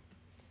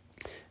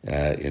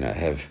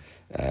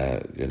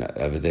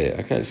 Over there.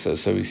 Okay,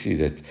 so we see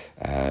that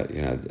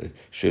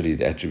surely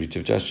the attribute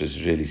of justice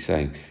is really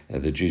saying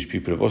the Jewish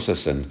people have also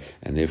sinned,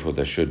 and therefore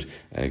they should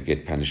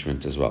get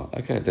punishment as well.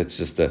 Okay, that's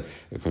just a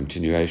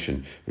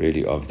continuation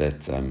really of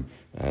that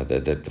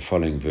the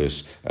following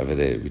verse over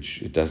there,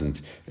 which it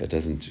doesn't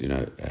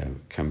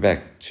come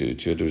back to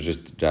it. It was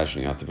just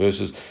dashing out the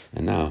verses,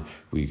 and now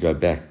we go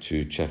back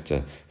to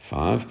chapter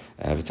 5.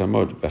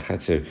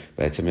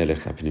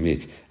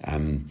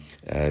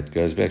 It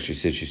goes back. She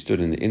said she stood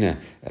in the inner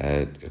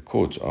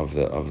court of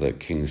the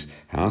king's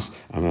house.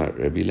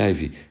 Rabbi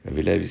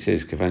Levi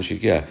says, "Kavan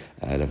shigia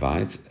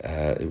Levite."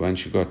 When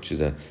she got to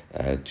this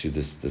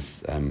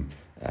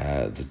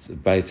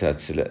Beita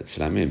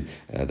Tzlamim,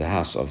 the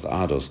house of the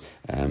idols,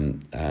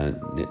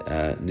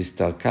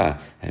 Nistalka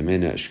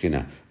Hemena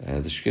Shkina.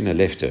 The Shkina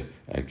left her,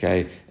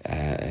 okay,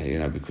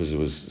 because it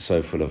was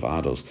so full of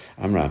idols.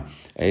 Amra,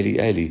 Eli,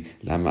 Eli,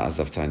 Lama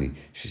Azavtani.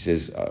 She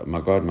says, my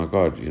God,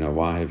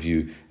 why have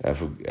you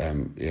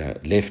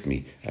left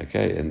me?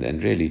 Okay,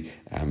 and really,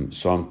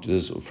 this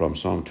is from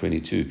Psalm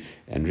 22,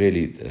 and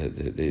really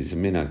there's a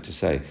minhag to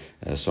say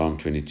Psalm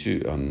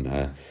 22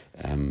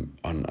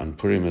 on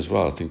Purim as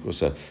well. I think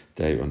also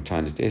on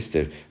Tanit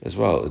Esther as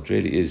well. It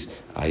really is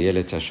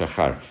Ayelet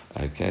HaShachar,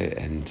 okay,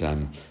 and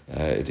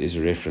it is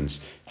a reference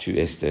to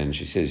Esther, and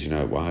she says,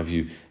 why have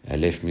you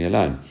left me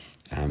alone?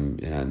 And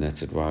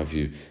that's it. Why have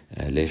you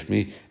left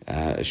me?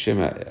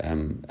 Shema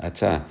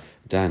Ata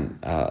Dan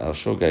Al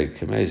Shogeg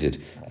Kamezid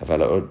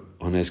Avala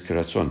Ones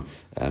Karatzon.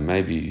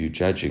 Maybe you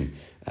judging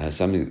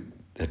something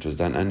that was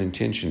done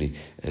unintentionally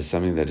as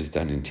something that is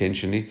done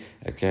intentionally,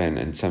 okay,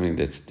 and something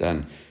that's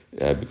done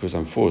because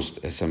I'm forced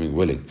as something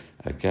willing,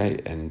 okay,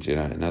 and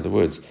in other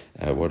words,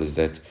 what is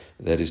that?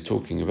 That is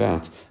talking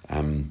about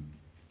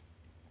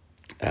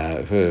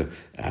her,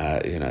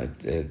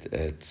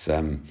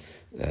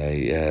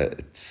 they're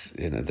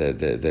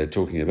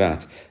talking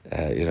about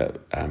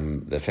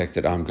the fact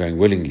that I'm going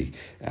willingly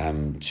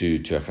to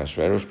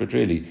Achashverosh, but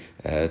really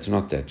it's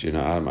not that.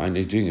 I'm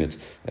only doing it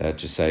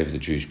to save the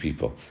Jewish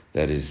people.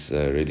 That is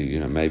really,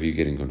 maybe you're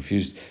getting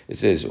confused. It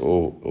says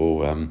or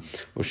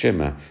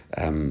Shema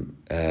Al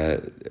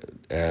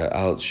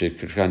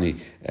Shekratani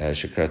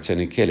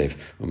Kelev,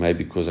 or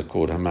maybe because I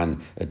called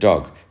Haman a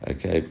dog,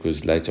 okay,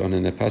 because later on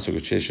in the passage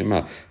it says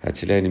Shema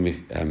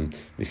Hatileni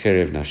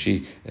Micherev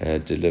Nashi,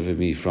 deliver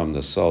me from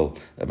the soul,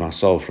 my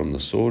soul from the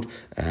sword,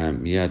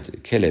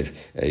 Miyad Kelev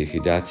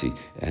Yechidati,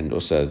 and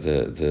also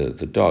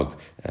the dog,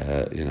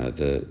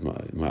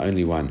 my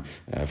only one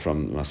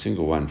from my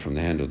single one from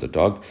the hand of the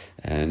dog.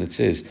 And it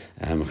says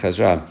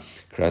Chazra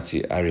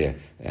Krati Arya,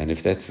 and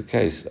if that's the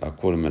case, I'll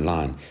call him a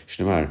lion.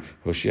 Shnemar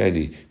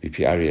Hoshiani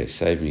Bipi Arya,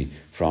 save me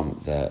from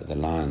the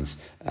lion's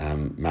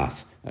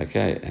mouth.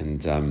 Okay,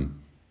 and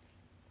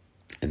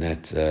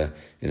that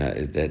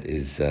that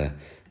is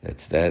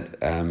that's that.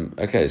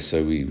 Okay,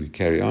 so we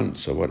carry on.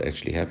 So what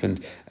actually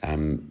happened?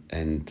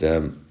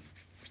 It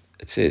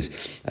says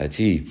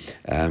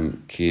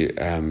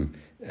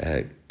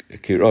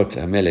Kirot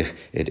Hamelech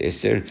et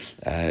Esther,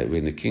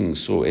 when the king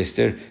saw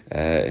Esther,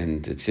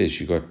 and it says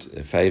she got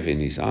a favor in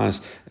his eyes,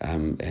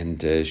 and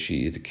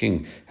the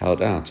king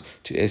held out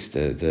to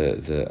Esther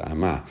the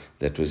amah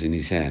that was in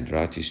his hand,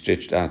 right? He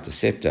stretched out the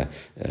scepter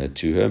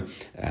to her.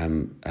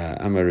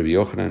 Amar Rabbi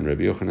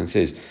Yochanan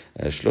says,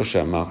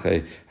 Shlosha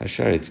Malchei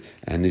Hasharet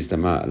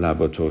Nizdama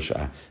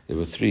Labotosha. There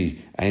were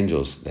three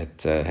angels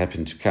that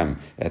happened to come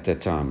at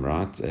that time,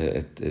 right?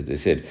 They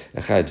said,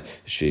 Echad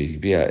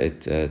Shehibia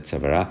et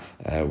Tzavara.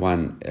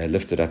 One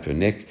lifted up her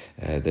neck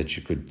that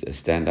she could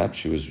stand up.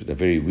 She was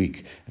very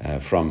weak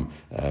from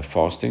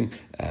fasting,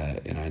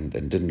 and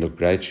didn't look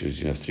great. She was,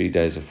 3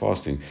 days of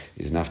fasting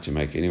is enough to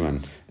make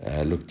anyone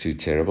look too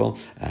terrible.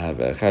 And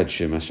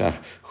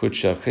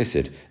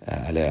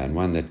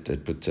one that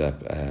put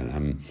up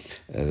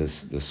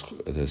this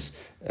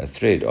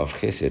thread of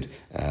chesed,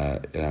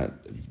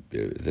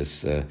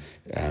 this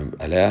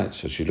alea,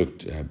 so she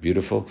looked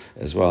beautiful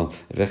as well.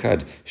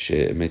 Vechad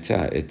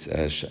she'meta et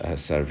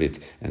sarvit,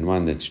 and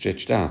one that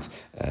stretched out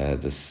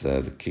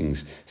the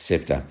king's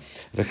scepter.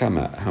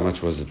 Vechama, how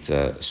much was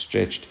it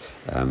stretched?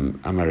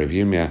 Amar Rav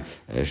Yirmiyah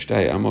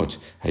shtei amot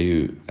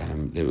hayu.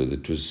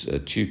 It was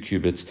 2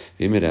 cubits.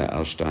 V'imida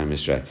al shtei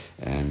misra,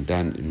 and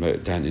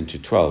done into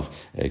 12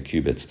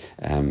 cubits.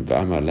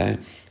 V'amar le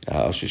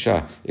al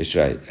shisha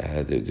ishrei.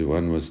 The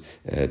one was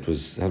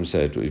some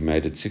say we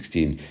made it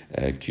 16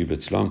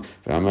 cubits long.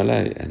 V'amar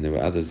le, and there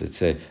were others that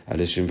say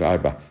alishim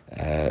v'arba,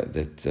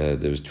 that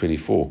there was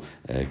 24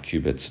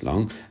 cubits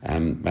long.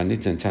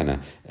 Manitan tana,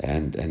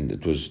 and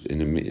it was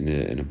in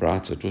a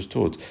brata. It was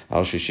taught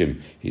al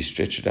shishim. He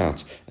stretched it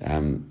out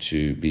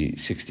to be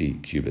 60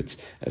 cubits.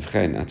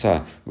 V'chein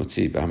ata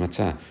mutzi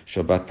b'hamata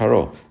shabat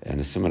paro, and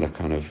a similar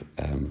kind of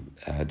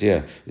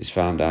idea is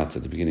found out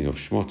at the beginning of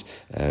Shmot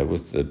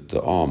with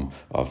the arm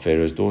of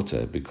Pharaoh's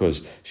daughter,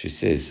 because she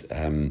says.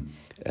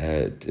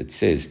 It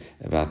says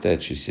about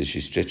that, she says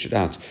she stretched it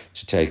out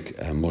to take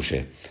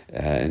Moshe,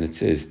 and it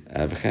says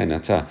v'chein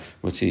ata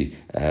mutzi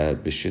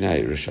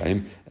b'shinei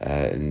rishaim,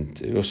 and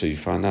also you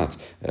find out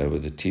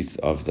with the teeth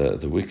of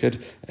the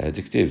wicked,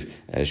 diktiv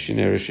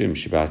shinei rishim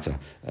shibata,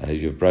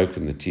 you've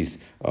broken the teeth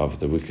of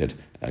the wicked.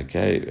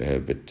 Okay,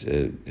 but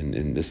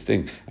in this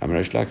thing,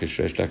 Reish Lakish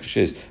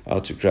says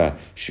al tikra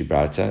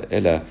shibrata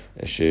ela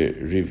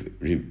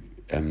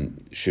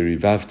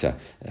shirivavta.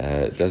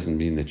 It doesn't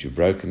mean that you've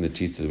broken the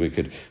teeth of the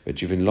wicked,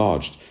 but you've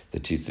enlarged the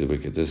teeth of the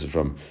wicked. This is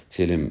from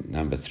Tehillim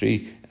number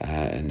 3,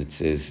 and it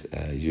says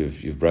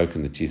you've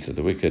broken the teeth of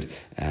the wicked.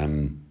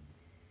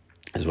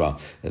 As well,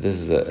 this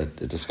is a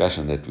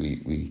discussion that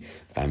we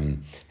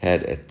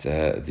had at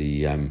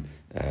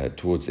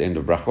towards the end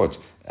of Brachot.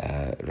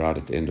 Right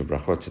at the end of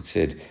Brachot, it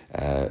said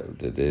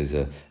that there's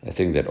a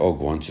thing that Og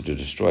wanted to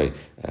destroy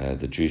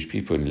the Jewish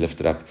people, and he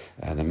lifted up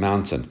the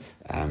mountain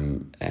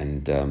and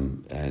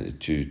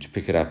to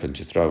pick it up and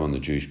to throw on the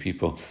Jewish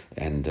people,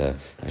 and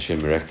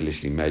Hashem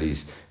miraculously made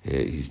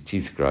his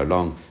teeth grow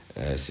long.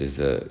 Says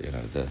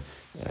the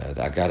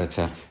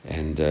Agarata,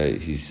 and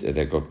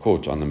they got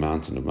caught on the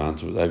mountain. The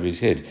mountain was over his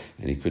head,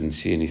 and he couldn't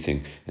see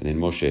anything. And then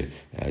Moshe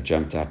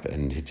jumped up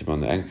and hit him on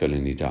the ankle,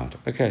 and he died.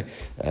 Okay,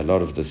 a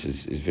lot of this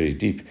is very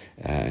deep,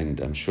 and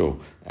I'm sure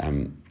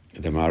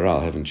the Maharal,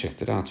 I haven't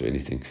checked it out or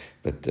anything,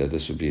 but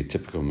this would be a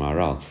typical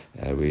Maharal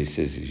where he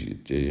says,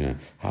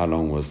 how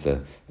long was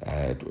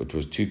it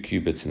was 2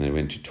 cubits, and they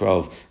went to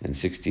 12 and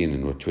 16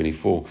 and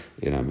 24.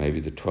 Maybe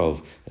the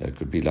 12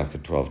 could be like the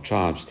 12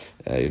 tribes.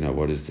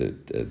 What is the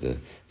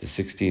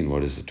 16?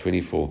 What is the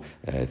 24?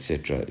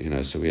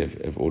 Etc. So we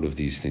have all of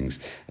these things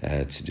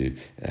to do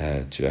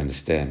to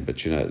understand. But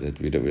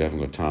that we haven't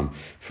got time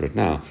for it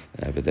now.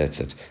 But that's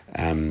it.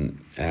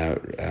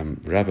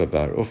 Rabbi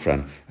Bar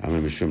Ufran,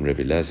 Mishum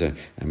Rabbi Lazar,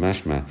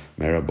 Mashma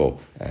Merabo.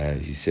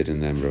 He said in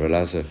the name of Rabbi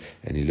Lazar,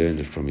 and he learned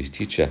it from his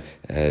teacher.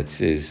 It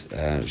says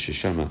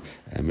Shishama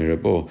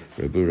Mirabo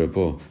Rabu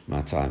Rabo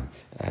Matam.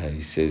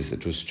 He says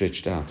it was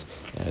stretched out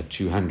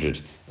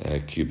 200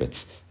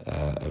 cubits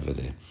over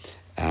there.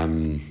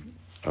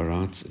 All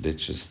right,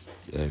 let's just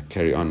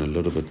carry on a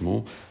little bit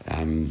more.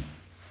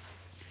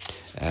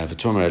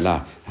 V'tomer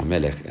Ela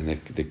Hamelech, and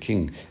the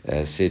king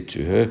said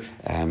to her,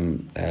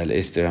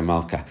 Esther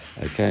Amalka,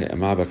 okay,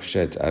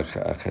 Amabakshet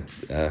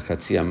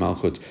Chatzia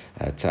Malchut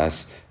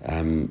Tas.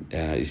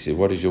 He said,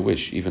 what is your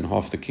wish? Even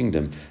half the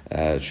kingdom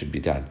should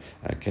be done.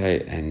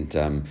 Okay, and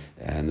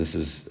this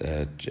is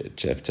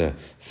chapter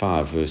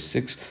 5, verse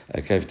 6.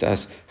 Okay,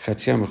 V'tas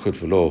Chatzia Malchut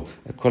v'lo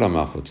Kol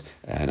Malchut.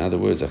 In other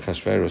words,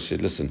 Achashverosh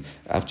said, listen,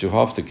 up to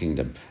half the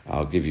kingdom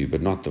I'll give you,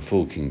 but not the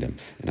full kingdom.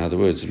 In other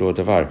words, Lord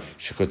Davar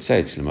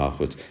Shekotzeitz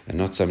L'Malchut, and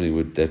not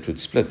something that would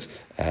split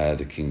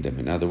the kingdom.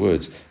 In other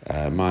words,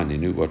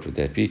 mine, what would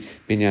that be?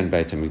 Binyan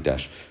Beit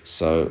HaMikdash.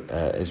 So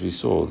as we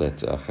saw, that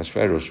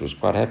Achashverosh was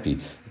quite happy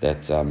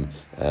that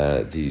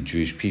the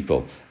Jewish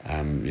people,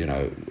 had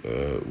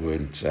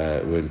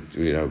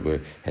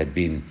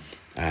been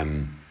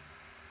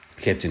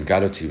kept in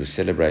Galut. He was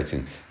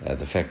celebrating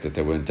the fact that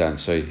they weren't done.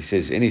 So he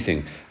says,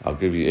 anything, I'll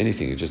give you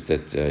anything. It's just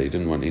that he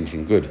didn't want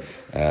anything good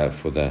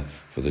for the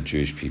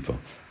Jewish people.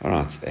 All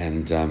right,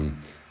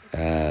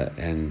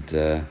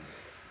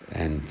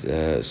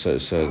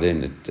 so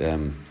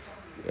then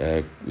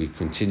we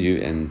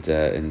continue, and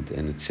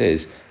it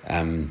says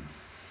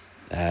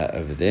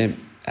over there.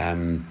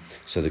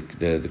 So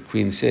the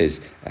queen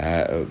says,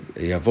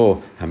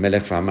 Yavo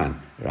Hamelech Haman,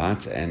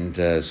 right?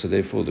 And so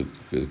therefore the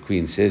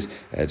queen says,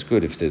 it's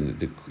good if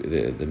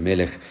the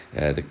Melech,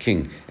 the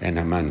king, and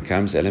Haman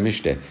comes,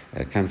 Elamishte,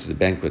 come to the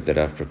banquet that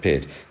I've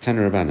prepared.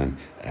 Tana Rabbanan,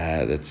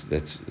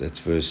 that's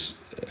verse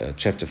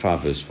chapter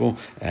 5, verse 4,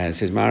 it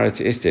says, Mara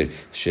to Esther,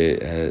 she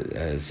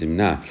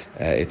zimna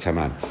et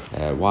Haman.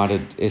 Why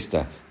did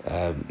Esther,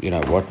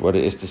 what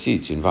did Esther see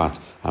to invite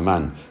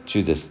Haman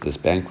to this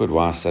banquet?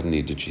 Why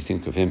suddenly did she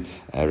think of him?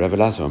 Rav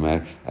Elazar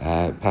Omer,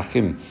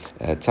 Pachim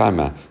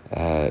Taima.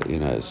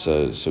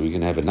 So we're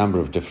going to have a number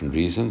of different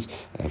reasons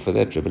for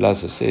that. Rav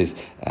Elazar says,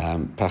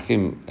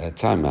 Pachim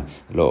Taima,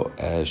 lo,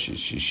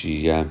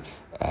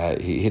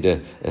 he hid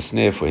a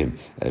snare for him.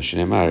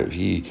 Shneimar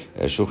v'hi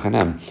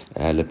shulchanam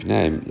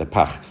lepneim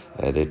lepach.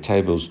 Their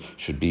tables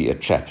should be a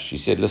trap. She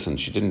said, listen,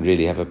 she didn't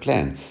really have a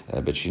plan,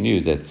 but she knew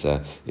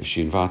that if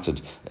she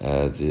invited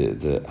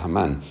the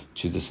Haman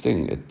to this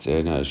thing,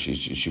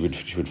 she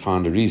would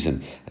find a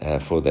reason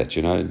for that.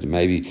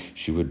 Maybe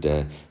she would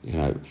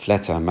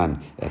flatter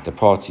Haman at the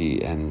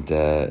party, and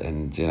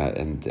then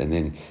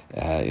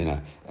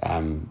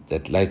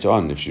that later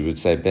on, if she would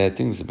say bad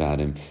things about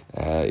him,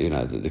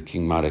 the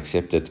king might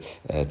accept it,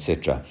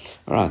 etc.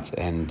 All right,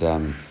 and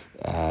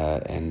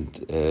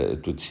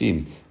it would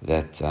seem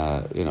that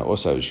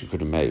also she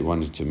could have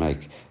wanted to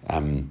make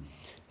him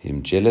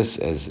jealous,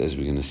 as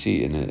we're going to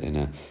see in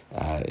a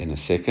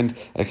second.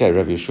 Okay,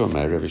 Rav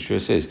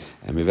Yeshua says,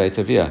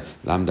 Miveitavia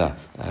Lamda,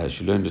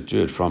 she learned to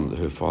do it from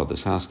her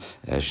father's house,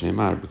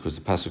 Shneimar, because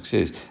the pasuk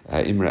says,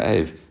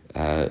 Imra'ev.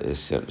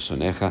 If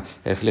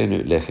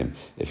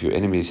your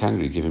enemy is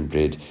hungry, give him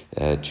bread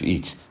to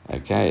eat.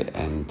 Okay,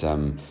 and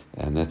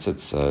that's it.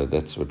 So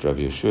that's what Rav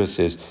Yeshua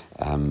says,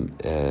 and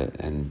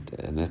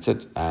that's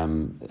it.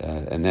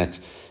 And that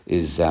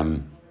is.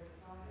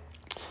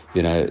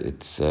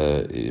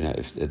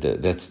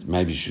 That's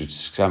maybe you should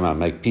somehow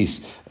make peace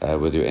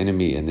with your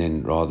enemy, and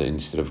then rather,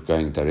 instead of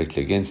going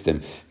directly against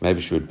them, maybe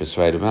you should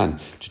persuade a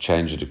man to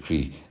change a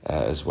decree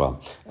as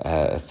well.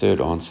 A third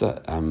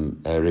answer,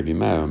 Rabbi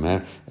Meir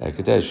Omer,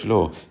 Kadei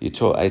Shlo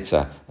Yitol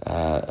Eitza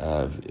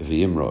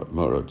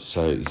V'Yimrod.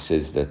 So he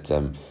says that.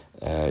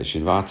 She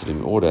invited him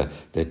in order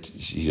that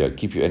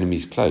keep your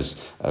enemies close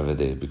over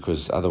there,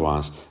 because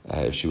otherwise,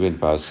 if she went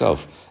by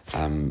herself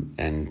and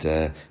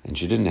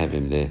she didn't have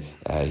him there,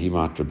 he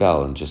might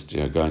rebel and just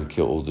go and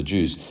kill all the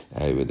Jews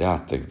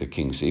without the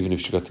king. So even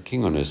if she got the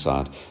king on her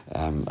side,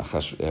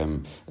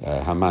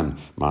 Haman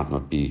might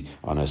not be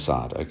on her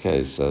side.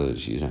 Okay, so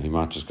he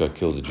might just go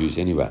kill the Jews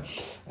anyway.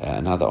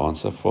 Another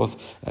answer, fourth,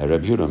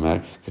 Rabbi Yehuda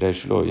Omer, Kadei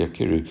Shelo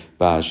Yakiru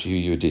Ba Shehu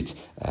Yehudit,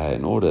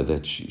 in order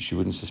that she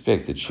wouldn't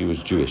suspect that she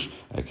was Jewish.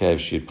 Okay, if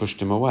she had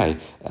pushed him away,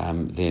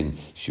 then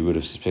she would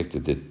have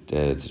suspected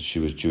that she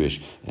was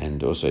Jewish,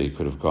 and also he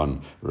could have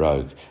gone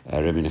rogue.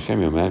 Rabbi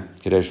Nechemia Omer,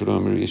 Kadei Shelo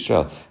Omer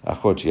Yisrael,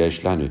 Achot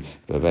Yesh Lanu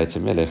B'Beit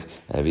HaMelech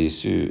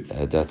V'Yisu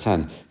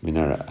Datan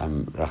Minar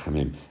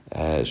Rachamim.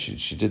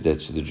 She did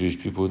that so the Jewish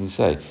people wouldn't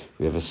say,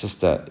 we have a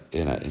sister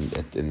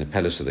in the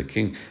palace of the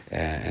king,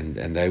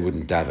 and they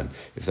wouldn't daven.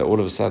 If all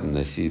of a sudden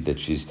they see that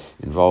she's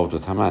involved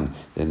with Haman,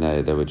 then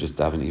they would just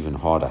daven even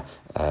harder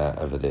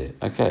over there.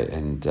 Okay,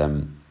 and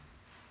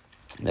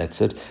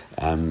that's it.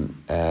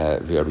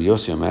 Rabbi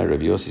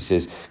Yossi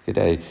says,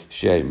 "Kedei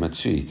shei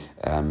matzui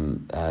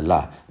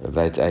la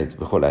veit eit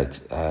b'chol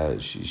eit."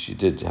 She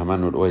did.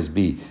 Haman would always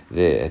be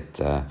there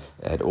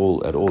at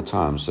all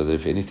times, so that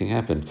if anything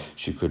happened,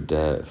 she could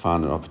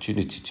find an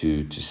opportunity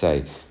to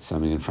say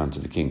something in front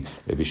of the king.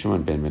 Rabbi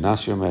Shimon ben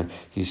Menashe Omer,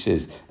 he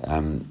says.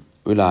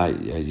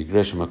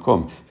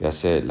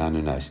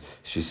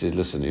 She says,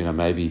 listen,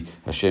 maybe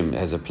Hashem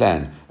has a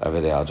plan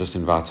over there. I'll just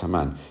invite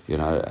Haman,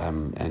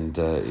 and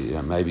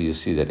maybe you'll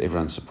see that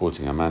everyone's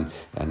supporting Haman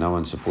and no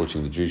one's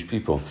supporting the Jewish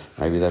people.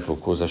 Maybe that will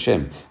cause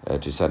Hashem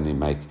to suddenly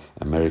make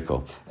a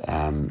miracle.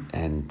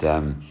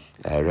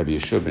 Rabbi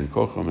Yeshua ben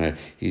Kochomer,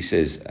 he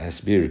says,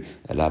 Asbir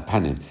la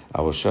panim,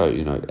 I will show,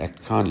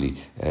 act kindly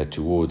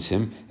towards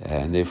him,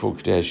 and therefore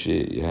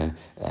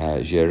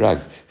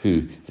Jerag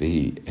hu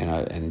vihi,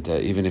 and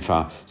even if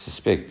I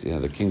suspect,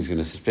 the king's going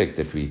to suspect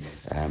that we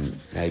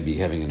may be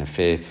having an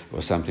affair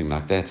or something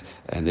like that,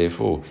 and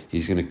therefore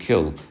he's going to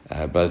kill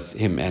both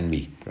him and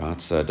me, right?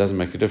 So it doesn't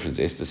make a difference.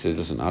 Esther says,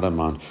 listen, I don't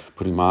mind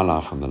putting my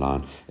life on the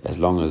line as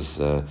long as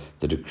the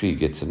decree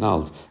gets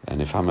annulled,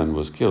 and if Haman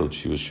was killed,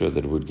 she was sure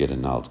that it would get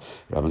annulled.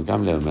 Rabban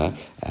Gamliel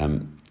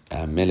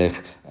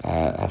Melech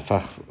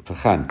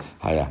Pachan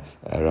Haya.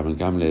 Rabban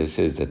Gamliel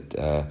says that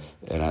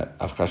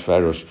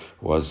Achashverosh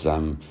was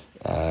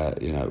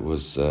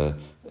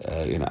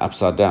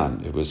upside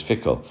down. It was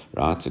fickle,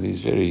 right? And he's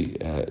very,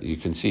 you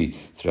can see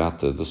throughout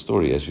the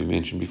story, as we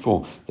mentioned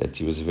before, that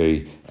he was a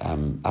very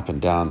up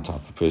and down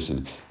type of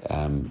person,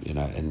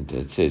 and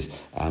it says,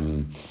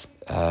 Amalei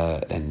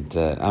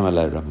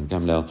Rabban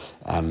Gamliel,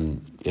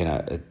 and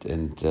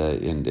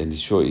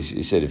sure,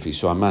 he said if he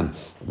saw a man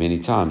many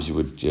times, he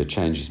would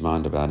change his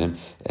mind about him,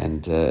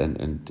 and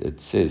it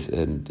says,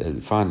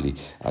 and finally,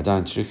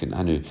 Adain Tzrikin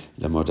Anu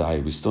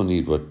Lamodai, we still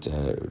need what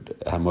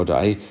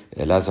Hamodai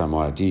Elazar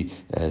Moadi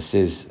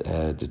says,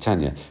 the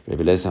Tanya,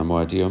 Rebbe Elazar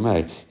Moadi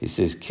Omer, he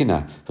says,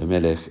 Kina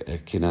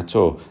v'melech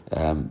kinato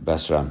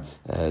Basram.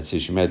 So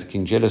she made the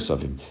king jealous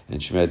of him,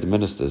 and she made the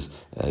ministers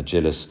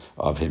jealous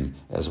of him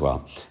as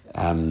well.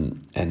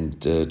 And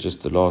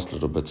just the last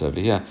little bit over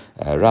here,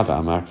 Rav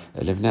Amar,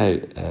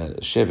 Livnei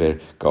Shever,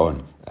 go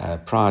on.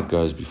 Pride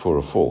goes before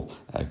a fall.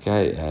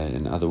 Okay,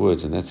 in other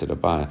words, and that's it.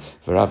 Abaya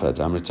Varava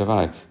Amr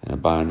Tavai,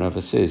 and Abaya and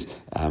Rava says.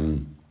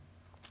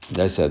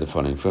 They say the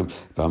following from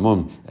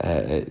Bamum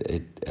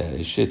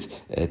Ishit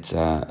et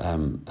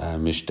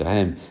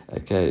Mishtahem.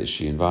 Okay,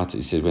 she invited.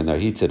 He said, when they're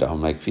heated, I'll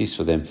make feasts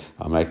for them.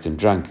 I'll make them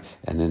drunk,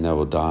 and then they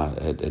will die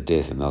a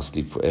death, and they'll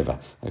sleep forever.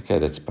 Okay,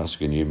 that's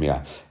Pasuk in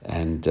Yirmiyah.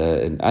 And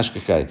in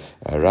Ashkechai,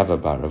 Rava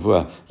bar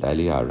Ravua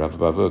Laeliah. Rava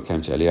bar Ravua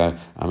came to Eliyahu.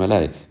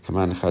 Amalei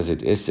Kaman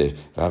Chazit Esther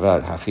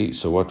Vavar Hachi.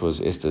 So what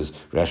was Esther's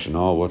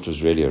rationale? What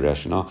was really a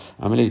rationale?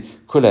 Amalei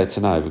Kula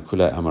Tanai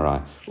Kula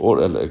Amarai.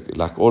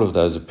 Like all of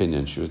those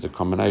opinions, she was the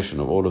combination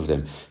of all of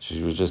them.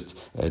 She was just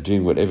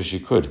doing whatever she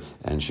could,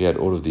 and she had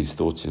all of these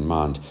thoughts in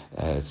mind,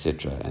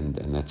 etc. And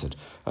that's it.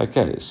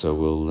 Okay, so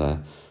we'll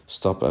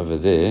stop over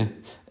there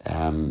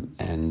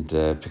and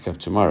pick up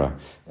tomorrow.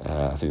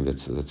 I think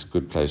that's a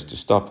good place to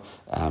stop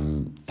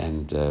and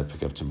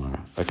pick up tomorrow.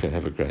 Okay,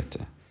 have a great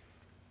day.